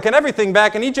and garlic and everything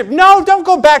back in Egypt? No, don't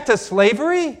go back to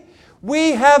slavery.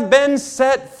 We have been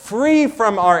set free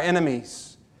from our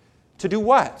enemies. To do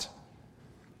what?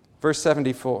 Verse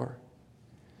 74.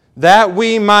 That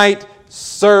we might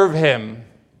serve him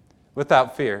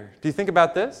without fear. Do you think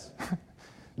about this?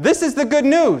 This is the good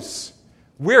news.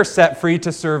 We're set free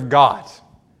to serve God.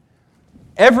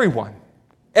 Everyone,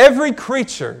 every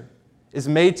creature is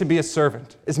made to be a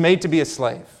servant, is made to be a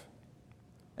slave.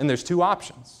 And there's two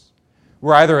options.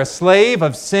 We're either a slave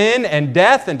of sin and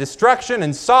death and destruction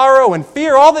and sorrow and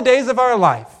fear all the days of our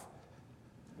life,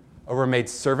 or we're made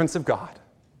servants of God.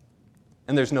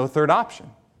 And there's no third option.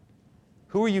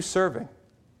 Who are you serving?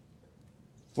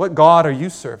 What God are you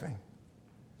serving?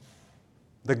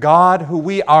 The God who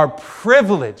we are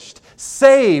privileged,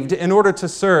 saved in order to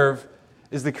serve,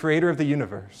 is the creator of the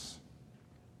universe.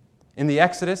 In the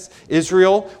Exodus,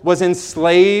 Israel was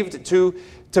enslaved to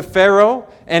Pharaoh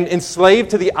and enslaved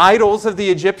to the idols of the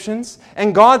Egyptians.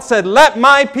 And God said, "Let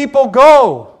my people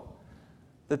go,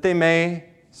 that they may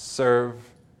serve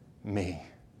me."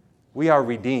 We are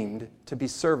redeemed to be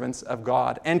servants of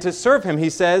God. And to serve Him, He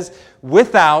says,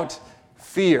 without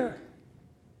fear.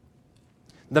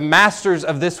 The masters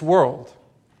of this world,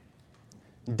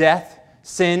 death,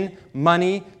 sin,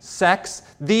 money, sex,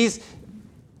 these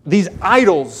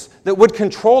idols that would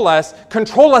control us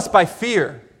by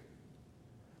fear.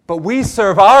 But we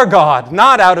serve our God,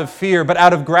 not out of fear, but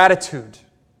out of gratitude.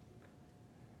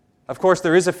 Of course,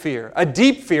 there is a fear, a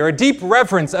deep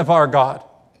reverence of our God.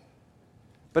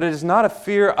 But it is not a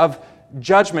fear of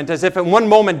judgment, as if at one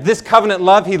moment, this covenant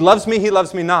love, He loves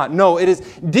me not. No, it is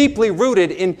deeply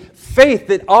rooted in faith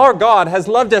that our God has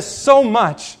loved us so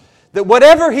much that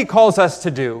whatever He calls us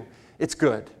to do, it's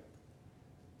good.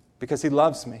 Because He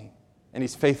loves me and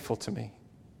He's faithful to me.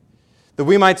 That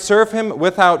we might serve Him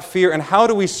without fear. And how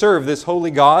do we serve this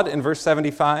holy God? In verse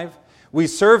 75, we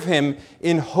serve Him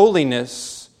in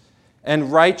holiness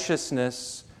and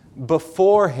righteousness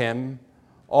before Him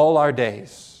all our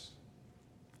days.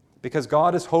 Because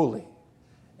God is holy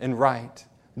and right.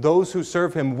 Those who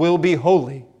serve Him will be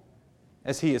holy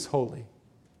as He is holy.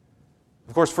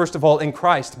 Of course, first of all, in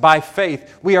Christ, by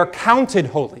faith, we are counted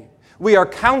holy. We are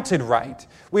counted right.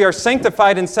 We are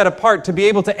sanctified and set apart to be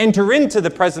able to enter into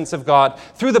the presence of God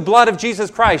through the blood of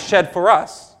Jesus Christ shed for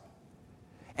us.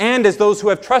 And as those who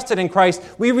have trusted in Christ,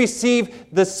 we receive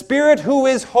the Spirit who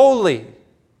is holy,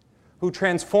 who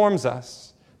transforms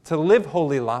us to live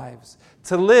holy lives,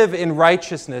 to live in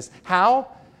righteousness. How?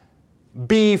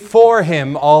 Before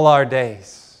Him all our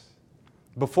days.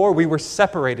 Before we were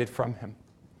separated from Him,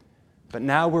 but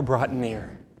now we're brought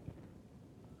near.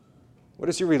 What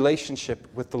is your relationship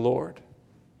with the Lord?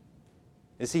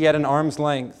 Is He at an arm's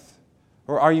length?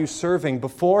 Or are you serving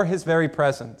before His very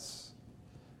presence?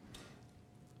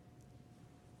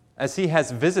 As He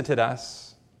has visited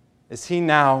us, is He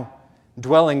now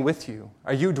dwelling with you?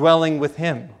 Are you dwelling with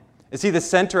Him? Is He the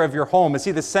center of your home? Is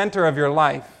He the center of your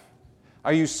life?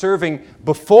 Are you serving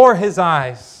before His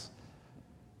eyes?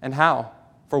 And how?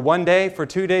 For one day? For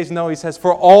 2 days? No, He says,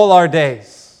 for all our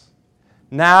days,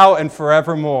 now and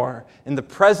forevermore, in the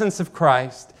presence of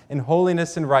Christ, in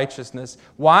holiness and righteousness.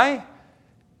 Why?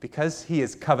 Because He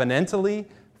is covenantally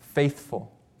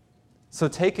faithful. So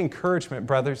take encouragement,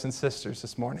 brothers and sisters,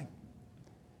 this morning.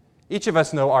 Each of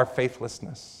us know our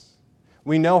faithlessness.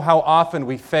 We know how often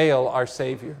we fail our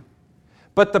Savior.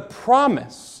 But the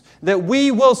promise that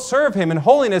we will serve Him in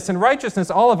holiness and righteousness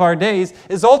all of our days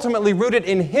is ultimately rooted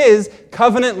in His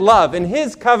covenant love, in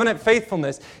His covenant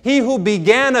faithfulness. He who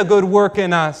began a good work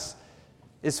in us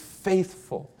is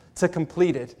faithful to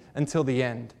complete it until the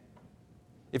end.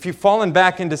 If you've fallen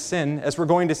back into sin, as we're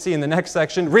going to see in the next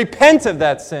section, repent of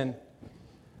that sin.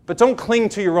 But don't cling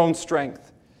to your own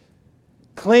strength.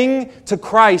 Cling to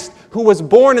Christ, who was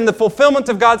born in the fulfillment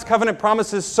of God's covenant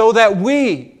promises so that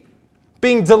we,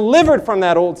 being delivered from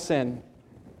that old sin,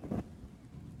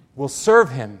 will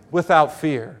serve Him without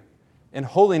fear in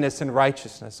holiness and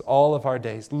righteousness all of our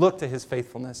days. Look to His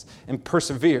faithfulness and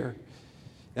persevere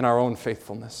in our own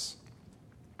faithfulness.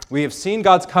 We have seen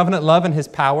God's covenant love and His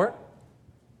power,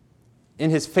 in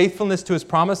His faithfulness to His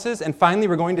promises, and finally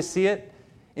we're going to see it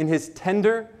in His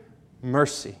tender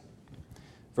mercy.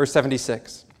 Verse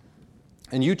 76,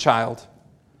 "And you, child,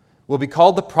 will be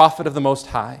called the prophet of the Most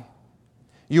High.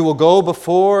 You will go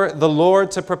before the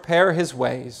Lord to prepare His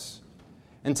ways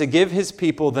and to give His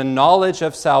people the knowledge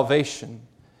of salvation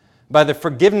by the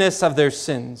forgiveness of their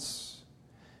sins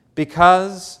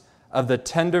because of the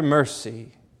tender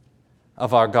mercy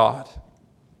of our God."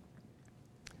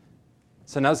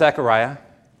 So now Zechariah,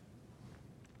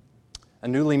 a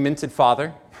newly minted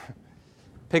father,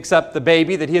 picks up the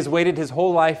baby that he has waited his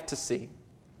whole life to see.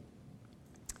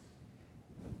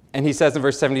 And he says in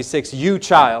verse 76, "You,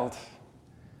 child,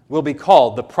 will be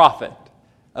called the prophet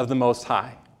of the Most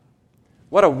High."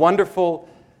 What a wonderful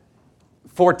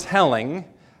foretelling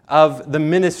of the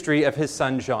ministry of his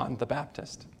son John the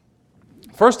Baptist.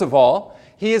 First of all,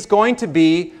 he is going to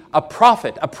be a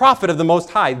prophet of the Most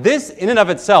High. This in and of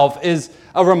itself is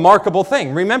a remarkable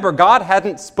thing. Remember, God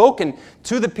hadn't spoken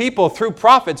to the people through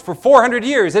prophets for 400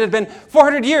 years. It had been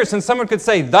 400 years since someone could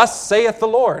say, "Thus saith the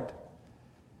Lord."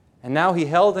 And now he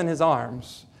held in his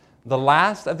arms the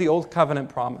last of the Old Covenant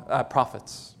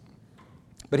prophets.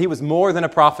 But he was more than a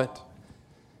prophet.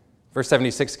 Verse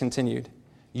 76 continued,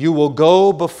 "You will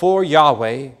go before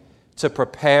Yahweh to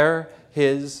prepare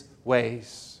His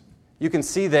ways. You can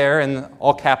see there in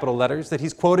all capital letters that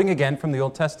he's quoting again from the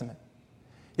Old Testament.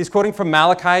 He's quoting from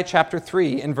Malachi chapter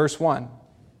 3 in verse 1,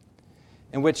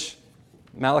 in which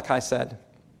Malachi said,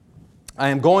 I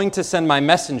am going to send my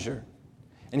messenger,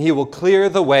 and he will clear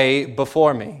the way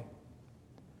before me.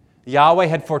 Yahweh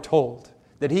had foretold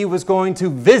that he was going to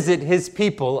visit his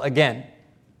people again.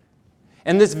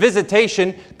 And this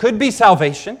visitation could be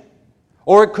salvation,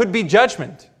 or it could be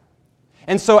judgment.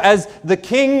 And so as the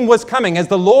king was coming, as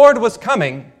the Lord was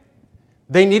coming,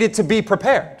 they needed to be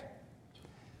prepared.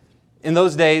 In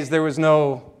those days, there was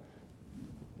no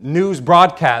news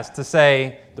broadcast to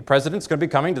say, the president's going to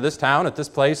be coming to this town at this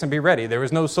place and be ready. There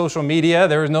was no social media.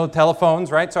 There was no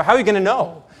telephones, right? So how are you going to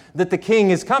know that the king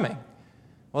is coming?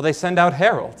 Well, they send out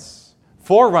heralds,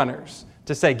 forerunners,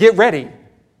 to say, get ready.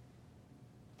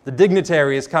 The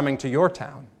dignitary is coming to your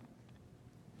town.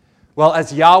 Well,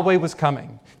 as Yahweh was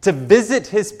coming to visit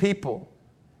his people,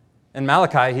 in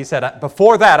Malachi, he said,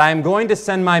 before that, I am going to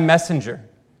send my messenger.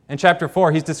 In chapter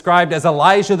 4, he's described as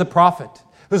Elijah the prophet,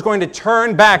 who's going to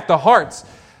turn back the hearts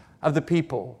of the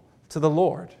people to the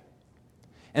Lord.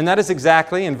 And that is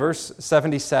exactly, in verse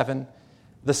 77,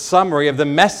 the summary of the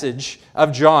message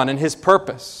of John and his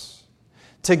purpose: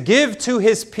 to give to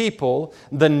his people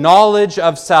the knowledge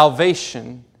of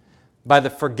salvation by the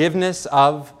forgiveness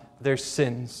of their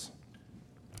sins.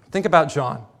 Think about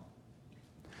John.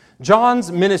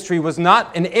 John's ministry was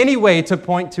not in any way to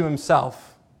point to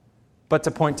himself, but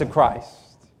to point to Christ.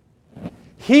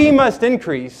 He must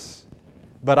increase,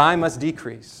 but I must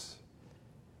decrease.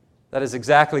 That is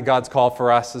exactly God's call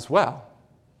for us as well.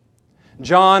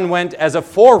 John went as a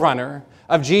forerunner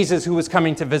of Jesus who was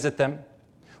coming to visit them.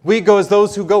 We go as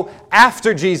those who go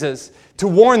after Jesus to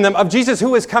warn them of Jesus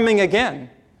who is coming again.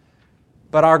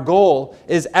 But our goal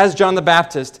is, as John the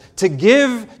Baptist, to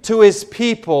give to his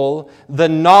people the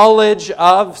knowledge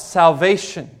of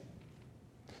salvation.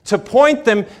 To point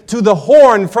them to the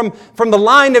horn from the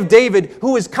line of David,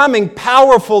 who is coming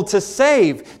powerful to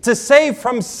save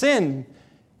from sin.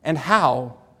 And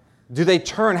how do they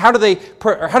turn? How do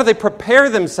they prepare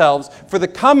themselves for the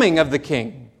coming of the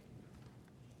King?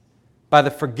 By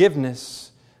the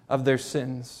forgiveness of their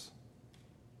sins.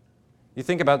 You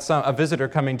think about a visitor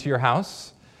coming to your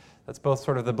house. That's both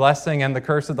sort of the blessing and the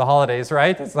curse of the holidays,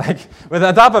 right? It's like, with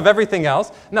on top of everything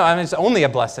else. No, I mean, it's only a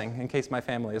blessing, in case my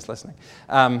family is listening.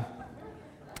 But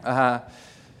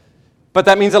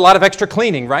that means a lot of extra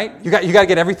cleaning, right? You got to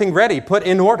get everything ready, put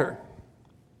in order.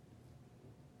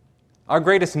 Our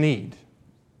greatest need,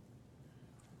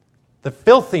 the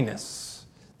filthiness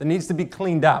that needs to be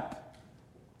cleaned up,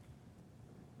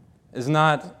 is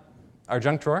not our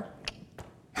junk drawer.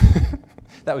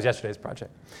 That was yesterday's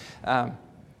project.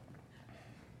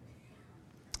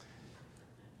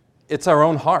 It's our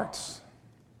own hearts.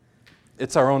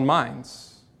 It's our own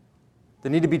minds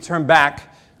that need to be turned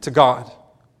back to God.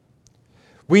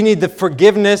 We need the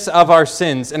forgiveness of our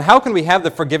sins. And how can we have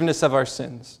the forgiveness of our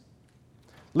sins?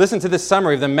 Listen to this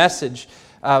summary of the message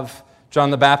of John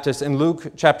the Baptist in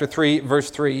Luke chapter 3, verse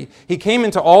 3. He came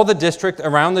into all the district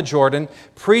around the Jordan,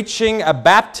 preaching a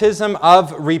baptism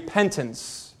of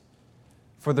repentance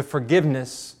for the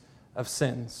forgiveness of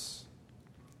sins.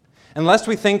 And lest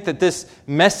we think that this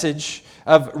message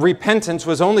of repentance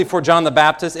was only for John the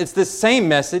Baptist, it's this same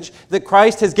message that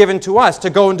Christ has given to us to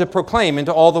go and to proclaim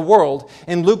into all the world.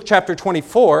 In Luke chapter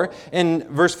 24, in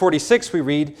verse 46, we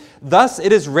read, "Thus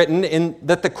it is written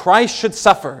that the Christ should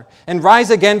suffer and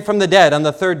rise again from the dead on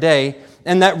the third day,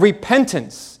 and that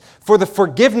repentance for the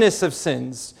forgiveness of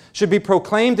sins should be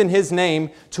proclaimed in his name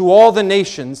to all the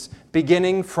nations,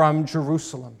 beginning from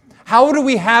Jerusalem." How do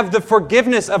we have the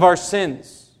forgiveness of our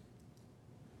sins?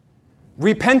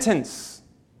 Repentance.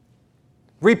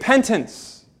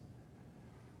 Repentance.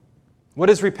 What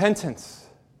is repentance?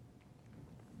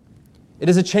 It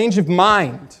is a change of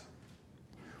mind.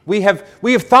 We have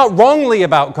thought wrongly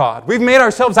about God. We've made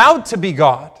ourselves out to be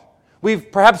God.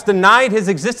 We've perhaps denied his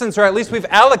existence, or at least we've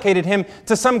allocated him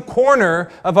to some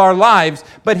corner of our lives.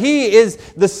 But he is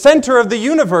the center of the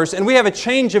universe, and we have a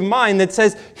change of mind that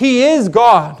says he is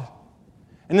God.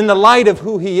 And in the light of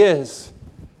who he is,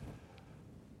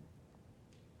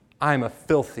 I'm a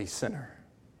filthy sinner.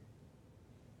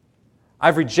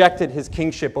 I've rejected his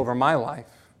kingship over my life.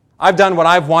 I've done what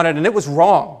I've wanted, and it was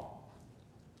wrong.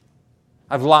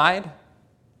 I've lied.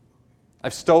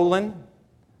 I've stolen.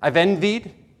 I've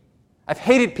envied. I've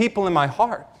hated people in my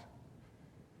heart.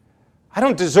 I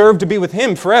don't deserve to be with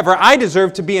him forever. I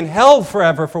deserve to be in hell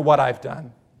forever for what I've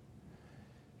done.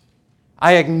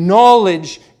 I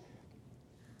acknowledge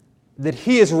that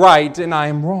he is right and I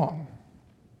am wrong.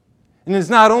 And it's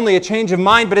not only a change of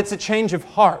mind, but it's a change of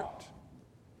heart.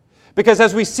 Because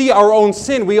as we see our own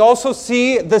sin, we also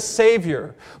see the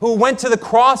Savior who went to the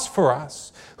cross for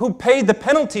us, who paid the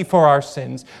penalty for our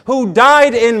sins, who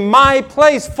died in my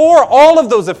place for all of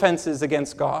those offenses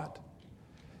against God.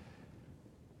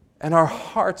 And our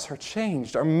hearts are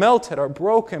changed, are melted, are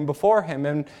broken before Him.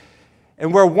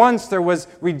 And where once there was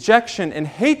rejection and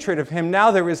hatred of Him,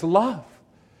 now there is love.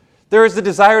 There is the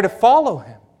desire to follow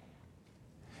Him.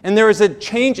 And there is a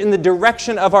change in the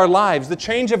direction of our lives, the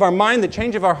change of our mind, the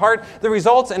change of our heart, that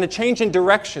results in a change in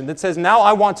direction that says, now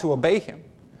I want to obey Him.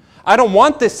 I don't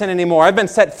want this sin anymore. I've been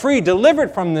set free,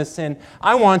 delivered from this sin.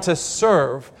 I want to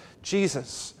serve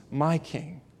Jesus, my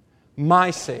King,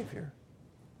 my Savior.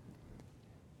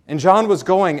 And John was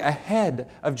going ahead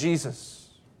of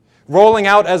Jesus, rolling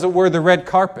out, as it were, the red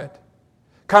carpet,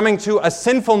 coming to a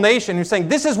sinful nation who's saying,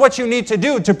 this is what you need to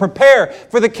do to prepare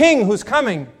for the King who's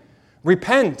coming.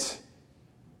 Repent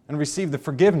and receive the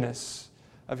forgiveness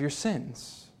of your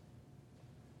sins.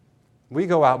 We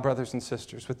go out, brothers and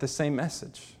sisters, with the same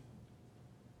message.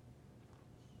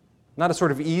 Not a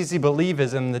sort of easy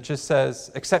believism that just says,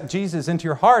 accept Jesus into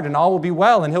your heart and all will be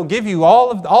well and He'll give you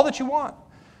all that you want.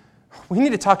 We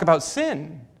need to talk about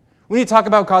sin. We need to talk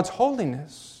about God's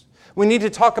holiness. We need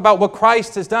to talk about what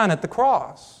Christ has done at the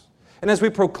cross. And as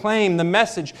we proclaim the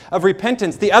message of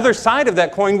repentance, the other side of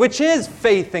that coin, which is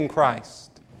faith in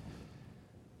Christ,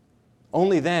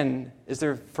 only then is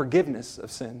there forgiveness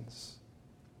of sins.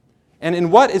 And in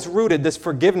what is rooted this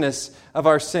forgiveness of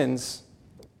our sins?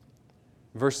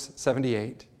 Verse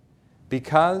 78,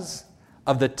 because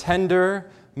of the tender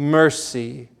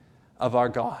mercy of our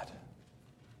God.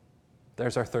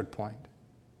 There's our third point.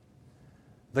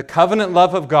 The covenant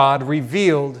love of God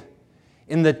revealed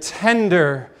in the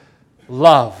tender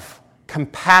love,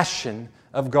 compassion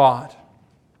of God.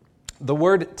 The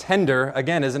word tender,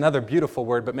 again, is another beautiful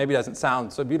word, but maybe it doesn't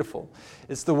sound so beautiful.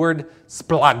 It's the word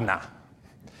splagna.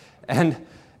 And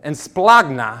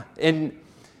splagna, in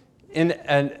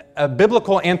a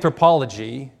biblical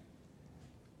anthropology,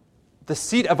 the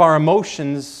seat of our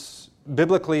emotions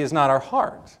biblically is not our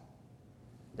heart.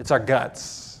 It's our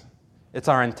guts. It's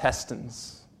our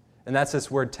intestines. And that's this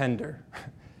word tender.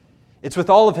 It's with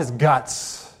all of His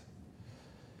guts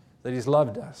that He's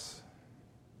loved us.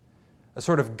 A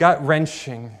sort of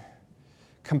gut-wrenching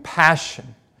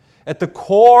compassion. At the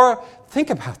core, think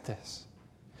about this.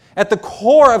 At the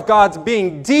core of God's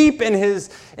being, deep in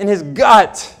His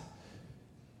gut,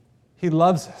 He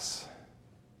loves us.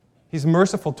 He's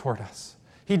merciful toward us.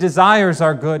 He desires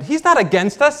our good. He's not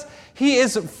against us. He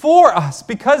is for us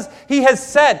because He has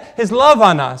set His love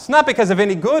on us, not because of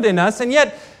any good in us, and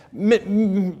yet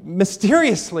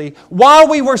mysteriously, while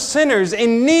we were sinners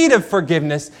in need of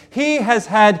forgiveness, He has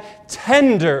had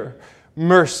tender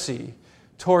mercy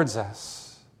towards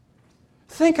us.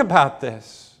 Think about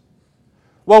this.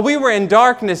 While we were in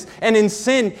darkness and in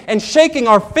sin and shaking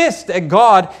our fist at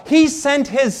God, He sent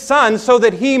His Son so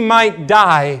that He might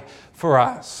die for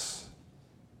us.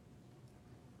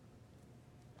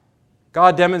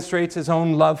 God demonstrates His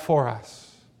own love for us.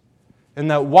 And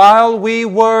that while we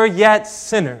were yet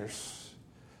sinners,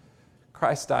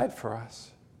 Christ died for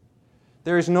us.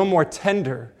 There is no more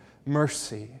tender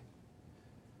mercy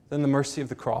than the mercy of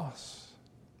the cross.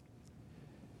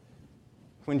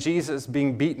 When Jesus,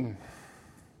 being beaten,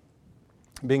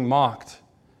 being mocked,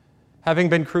 having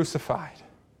been crucified,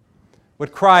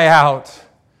 would cry out,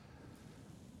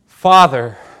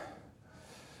 Father,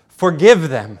 forgive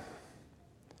them,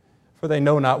 for they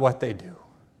know not what they do.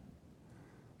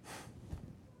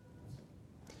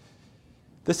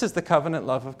 This is the covenant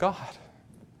love of God.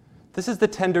 This is the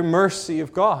tender mercy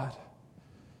of God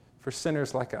for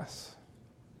sinners like us.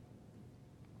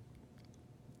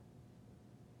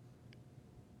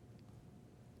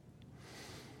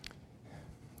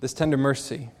 This tender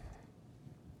mercy,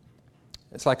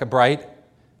 it's like a bright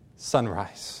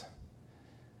sunrise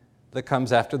that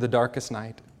comes after the darkest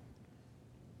night.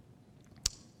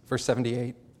 Verse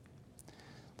 78.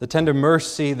 The tender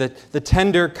mercy, the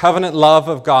tender covenant love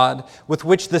of God, with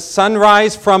which the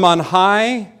sunrise from on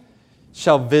high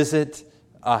shall visit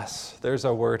us. There's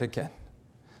our word again.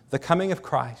 The coming of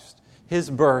Christ, His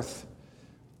birth,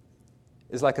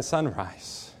 is like a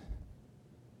sunrise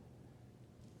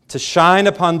to shine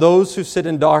upon those who sit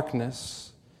in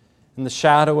darkness in the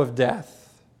shadow of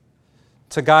death,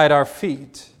 to guide our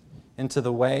feet into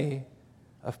the way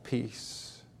of peace.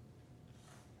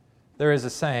 There is a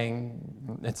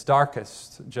saying, it's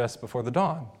darkest just before the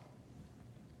dawn.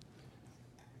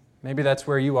 Maybe that's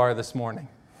where you are this morning.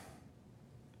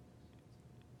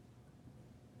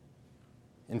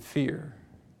 In fear.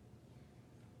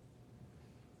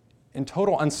 In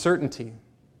total uncertainty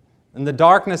In the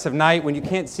darkness of night, when you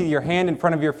can't see your hand in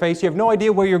front of your face, you have no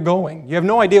idea where you're going. You have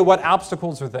no idea what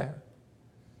obstacles are there.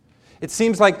 It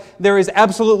seems like there is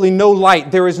absolutely no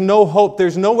light. There is no hope.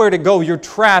 There's nowhere to go. You're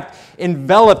trapped,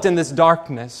 enveloped in this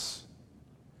darkness.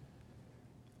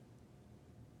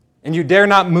 And you dare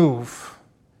not move.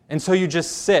 And so you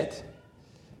just sit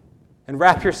and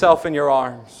wrap yourself in your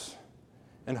arms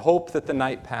and hope that the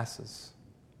night passes.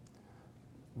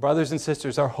 Brothers and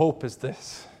sisters, our hope is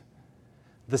this.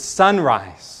 The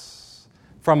sunrise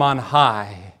from on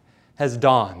high has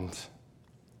dawned.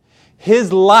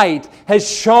 His light has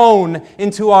shone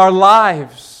into our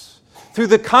lives through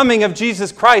the coming of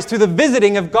Jesus Christ, through the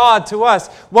visiting of God to us.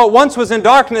 What once was in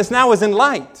darkness now is in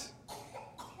light.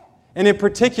 And in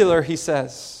particular, he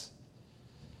says,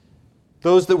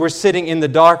 those that were sitting in the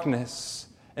darkness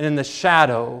and in the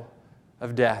shadow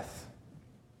of death.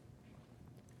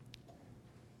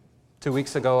 2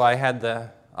 weeks ago, I had the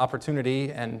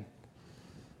opportunity and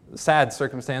sad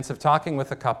circumstance of talking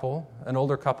with a couple, an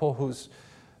older couple whose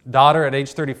daughter at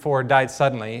age 34 died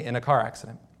suddenly in a car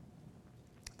accident.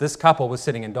 This couple was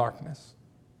sitting in darkness.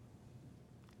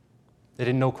 They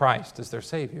didn't know Christ as their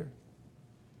Savior.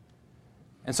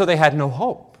 And so they had no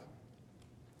hope.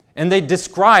 And they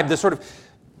described the sort of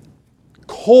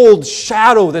cold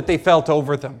shadow that they felt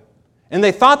over them. And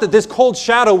they thought that this cold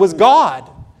shadow was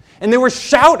God. And they were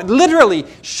literally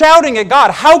shouting at God,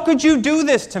 "How could you do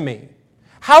this to me?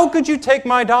 How could you take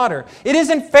my daughter? It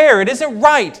isn't fair. It isn't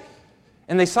right."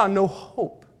 And they saw no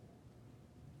hope.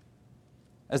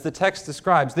 As the text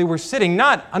describes, they were sitting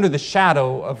not under the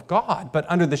shadow of God, but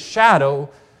under the shadow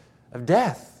of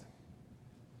death.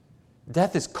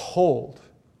 Death is cold,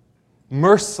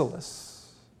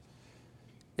 merciless.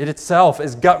 It itself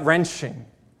is gut-wrenching.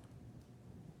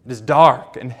 It is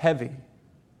dark and heavy.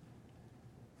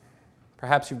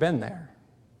 Perhaps you've been there.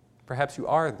 Perhaps you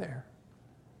are there.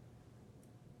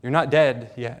 You're not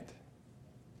dead yet,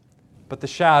 but the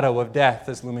shadow of death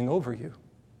is looming over you.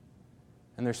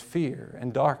 And there's fear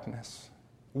and darkness.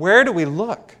 Where do we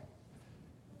look?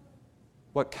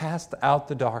 What casts out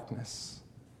the darkness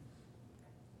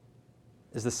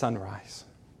is the sunrise.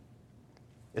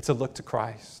 It's a look to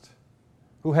Christ,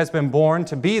 who has been born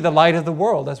to be the light of the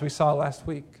world, as we saw last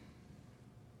week.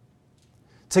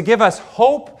 To give us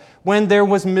hope when there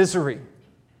was misery.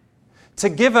 To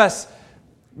give us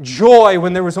joy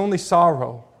when there was only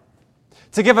sorrow.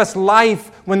 To give us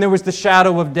life when there was the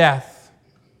shadow of death.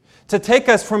 To take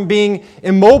us from being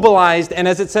immobilized and,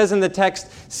 as it says in the text,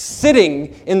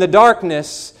 sitting in the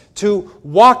darkness, to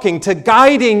walking, to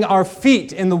guiding our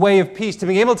feet in the way of peace, to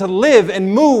being able to live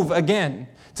and move again,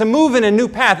 to move in a new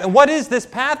path. And what is this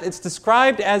path? It's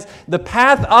described as the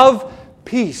path of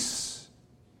peace.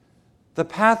 The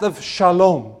path of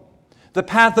shalom, the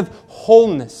path of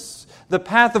wholeness, the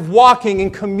path of walking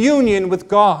in communion with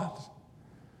God.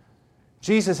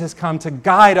 Jesus has come to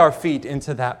guide our feet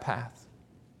into that path.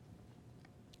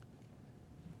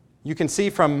 You can see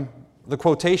from the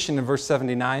quotation in verse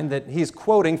 79 that he's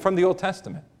quoting from the Old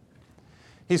Testament.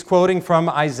 He's quoting from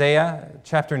Isaiah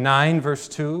chapter 9, verse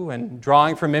 2, and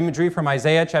drawing from imagery from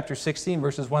Isaiah chapter 16,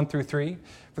 verses 1 through 3.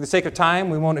 For the sake of time,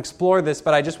 we won't explore this,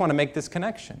 but I just want to make this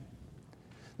connection.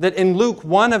 That in Luke,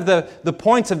 one of the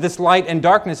points of this light and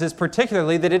darkness is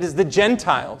particularly that it is the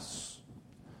Gentiles,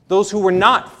 those who were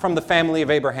not from the family of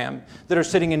Abraham, that are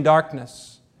sitting in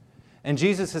darkness. And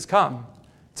Jesus has come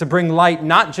to bring light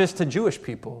not just to Jewish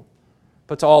people,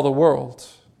 but to all the world.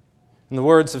 In the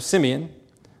words of Simeon,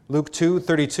 Luke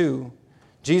 2:32,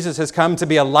 Jesus has come to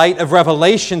be a light of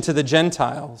revelation to the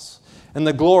Gentiles and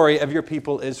the glory of your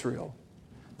people Israel.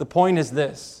 The point is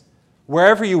this: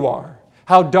 wherever you are,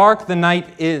 how dark the night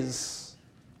is,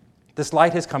 this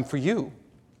light has come for you.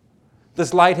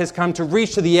 This light has come to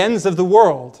reach to the ends of the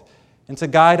world and to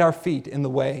guide our feet in the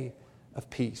way of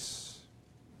peace.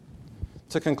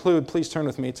 To conclude, please turn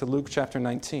with me to Luke chapter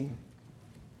 19.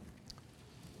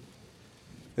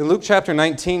 In Luke chapter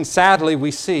 19, sadly,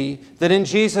 we see that in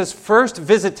Jesus' first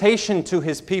visitation to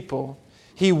his people,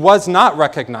 he was not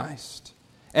recognized,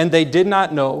 and they did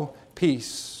not know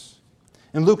peace.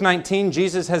 In Luke 19,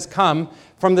 Jesus has come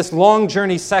from this long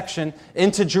journey section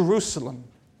into Jerusalem,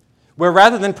 where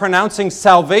rather than pronouncing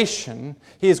salvation,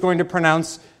 he is going to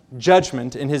pronounce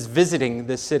judgment in his visiting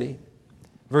this city.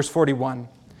 Verse 41,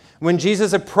 when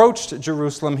Jesus approached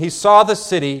Jerusalem, he saw the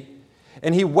city,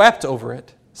 and he wept over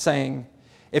it, saying,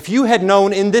 "If you had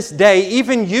known in this day,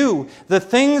 even you, the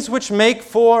things which make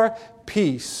for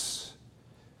peace,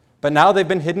 but now they've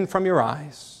been hidden from your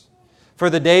eyes. For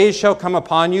the days shall come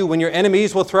upon you when your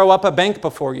enemies will throw up a bank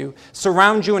before you,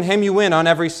 surround you and hem you in on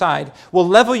every side, will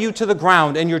level you to the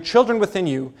ground and your children within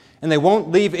you, and they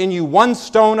won't leave in you one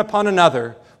stone upon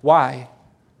another. Why?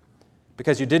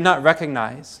 Because you did not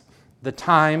recognize the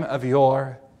time of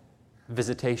your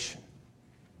visitation.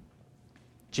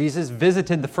 Jesus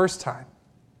visited the first time,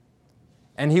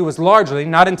 and he was largely,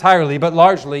 not entirely, but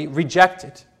largely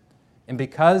rejected. And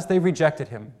because they rejected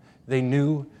him, they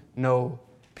knew no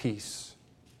peace.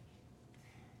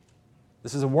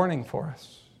 This is a warning for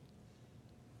us.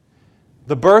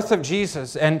 The birth of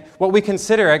Jesus and what we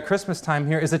consider at Christmas time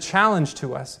here is a challenge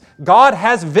to us. God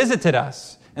has visited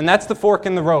us, and that's the fork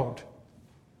in the road.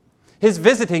 His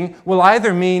visiting will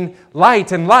either mean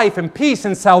light and life and peace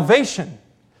and salvation,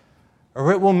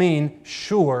 or it will mean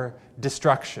sure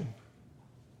destruction.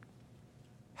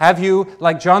 Have you,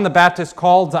 like John the Baptist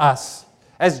called us,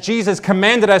 as Jesus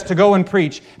commanded us to go and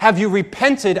preach, have you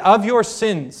repented of your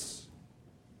sins?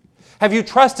 Have you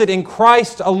trusted in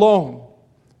Christ alone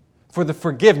for the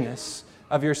forgiveness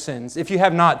of your sins? If you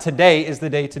have not, today is the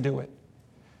day to do it.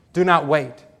 Do not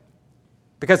wait,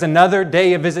 because another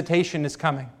day of visitation is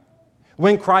coming,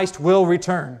 when Christ will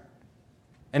return,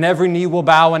 and every knee will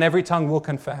bow and every tongue will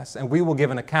confess, and we will give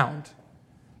an account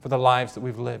for the lives that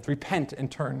we've lived. Repent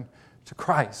and turn to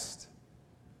Christ.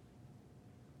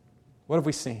 What have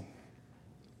we seen?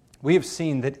 We have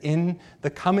seen that in the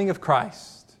coming of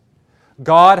Christ,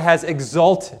 God has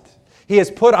exalted. He has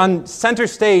put on center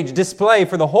stage display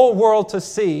for the whole world to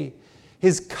see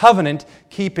His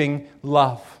covenant-keeping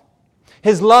love.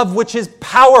 His love which is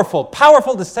powerful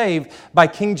to save by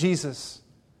King Jesus.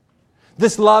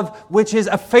 This love which is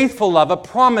a faithful love, a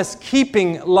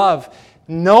promise-keeping love.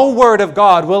 No word of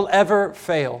God will ever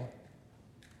fail.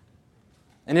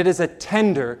 And it is a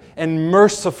tender and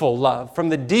merciful love. From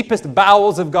the deepest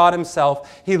bowels of God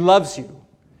Himself, He loves you.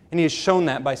 And He has shown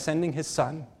that by sending His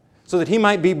Son, so that He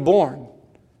might be born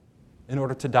in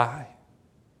order to die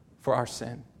for our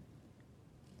sin.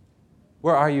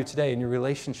 Where are you today in your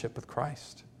relationship with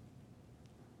Christ?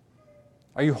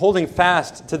 Are you holding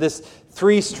fast to this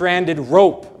three-stranded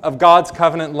rope of God's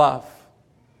covenant love?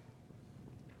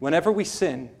 Whenever we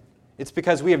sin, it's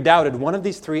because we have doubted one of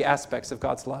these three aspects of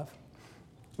God's love.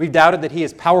 We've doubted that He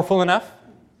is powerful enough,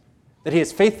 that He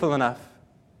is faithful enough,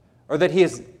 or that He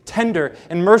is tender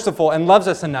and merciful and loves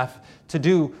us enough to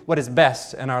do what is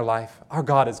best in our life. Our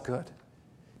God is good.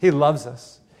 He loves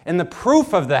us. And the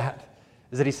proof of that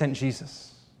is that He sent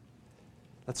Jesus.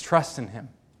 Let's trust in Him.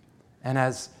 And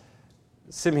as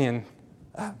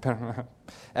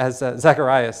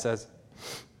Zacharias says,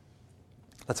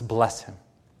 let's bless Him.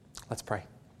 Let's pray.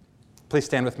 Please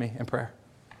stand with me in prayer.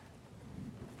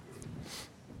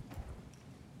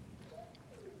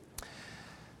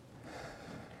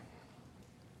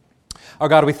 Our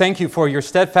God, we thank You for Your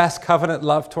steadfast covenant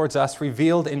love towards us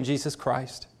revealed in Jesus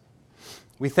Christ.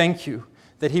 We thank You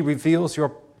that He reveals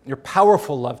Your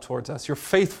powerful love towards us, Your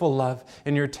faithful love,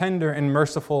 and Your tender and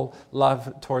merciful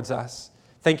love towards us.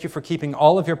 Thank You for keeping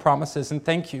all of Your promises, and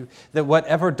thank You that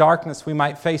whatever darkness we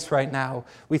might face right now,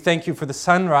 we thank You for the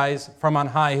sunrise from on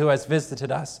high who has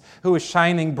visited us, who is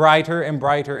shining brighter and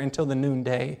brighter until the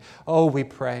noonday. Oh, we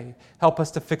pray, help us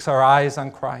to fix our eyes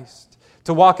on Christ,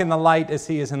 to walk in the light as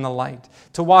He is in the light,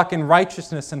 to walk in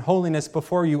righteousness and holiness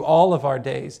before You all of our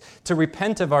days, to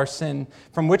repent of our sin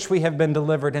from which we have been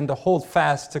delivered, and to hold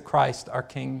fast to Christ our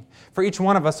King. For each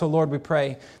one of us, O Lord, we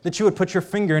pray that You would put Your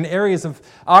finger in areas of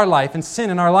our life and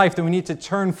sin in our life that we need to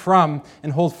turn from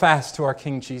and hold fast to our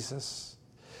King Jesus.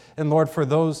 And Lord, for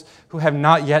those who have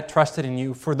not yet trusted in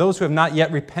You, for those who have not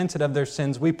yet repented of their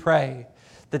sins, we pray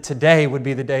that today would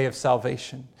be the day of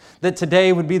salvation, that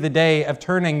today would be the day of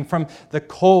turning from the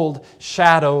cold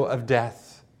shadow of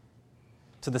death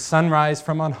to the sunrise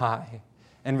from on high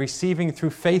and receiving through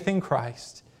faith in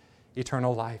Christ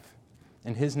eternal life.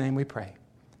 In His name we pray.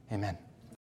 Amen.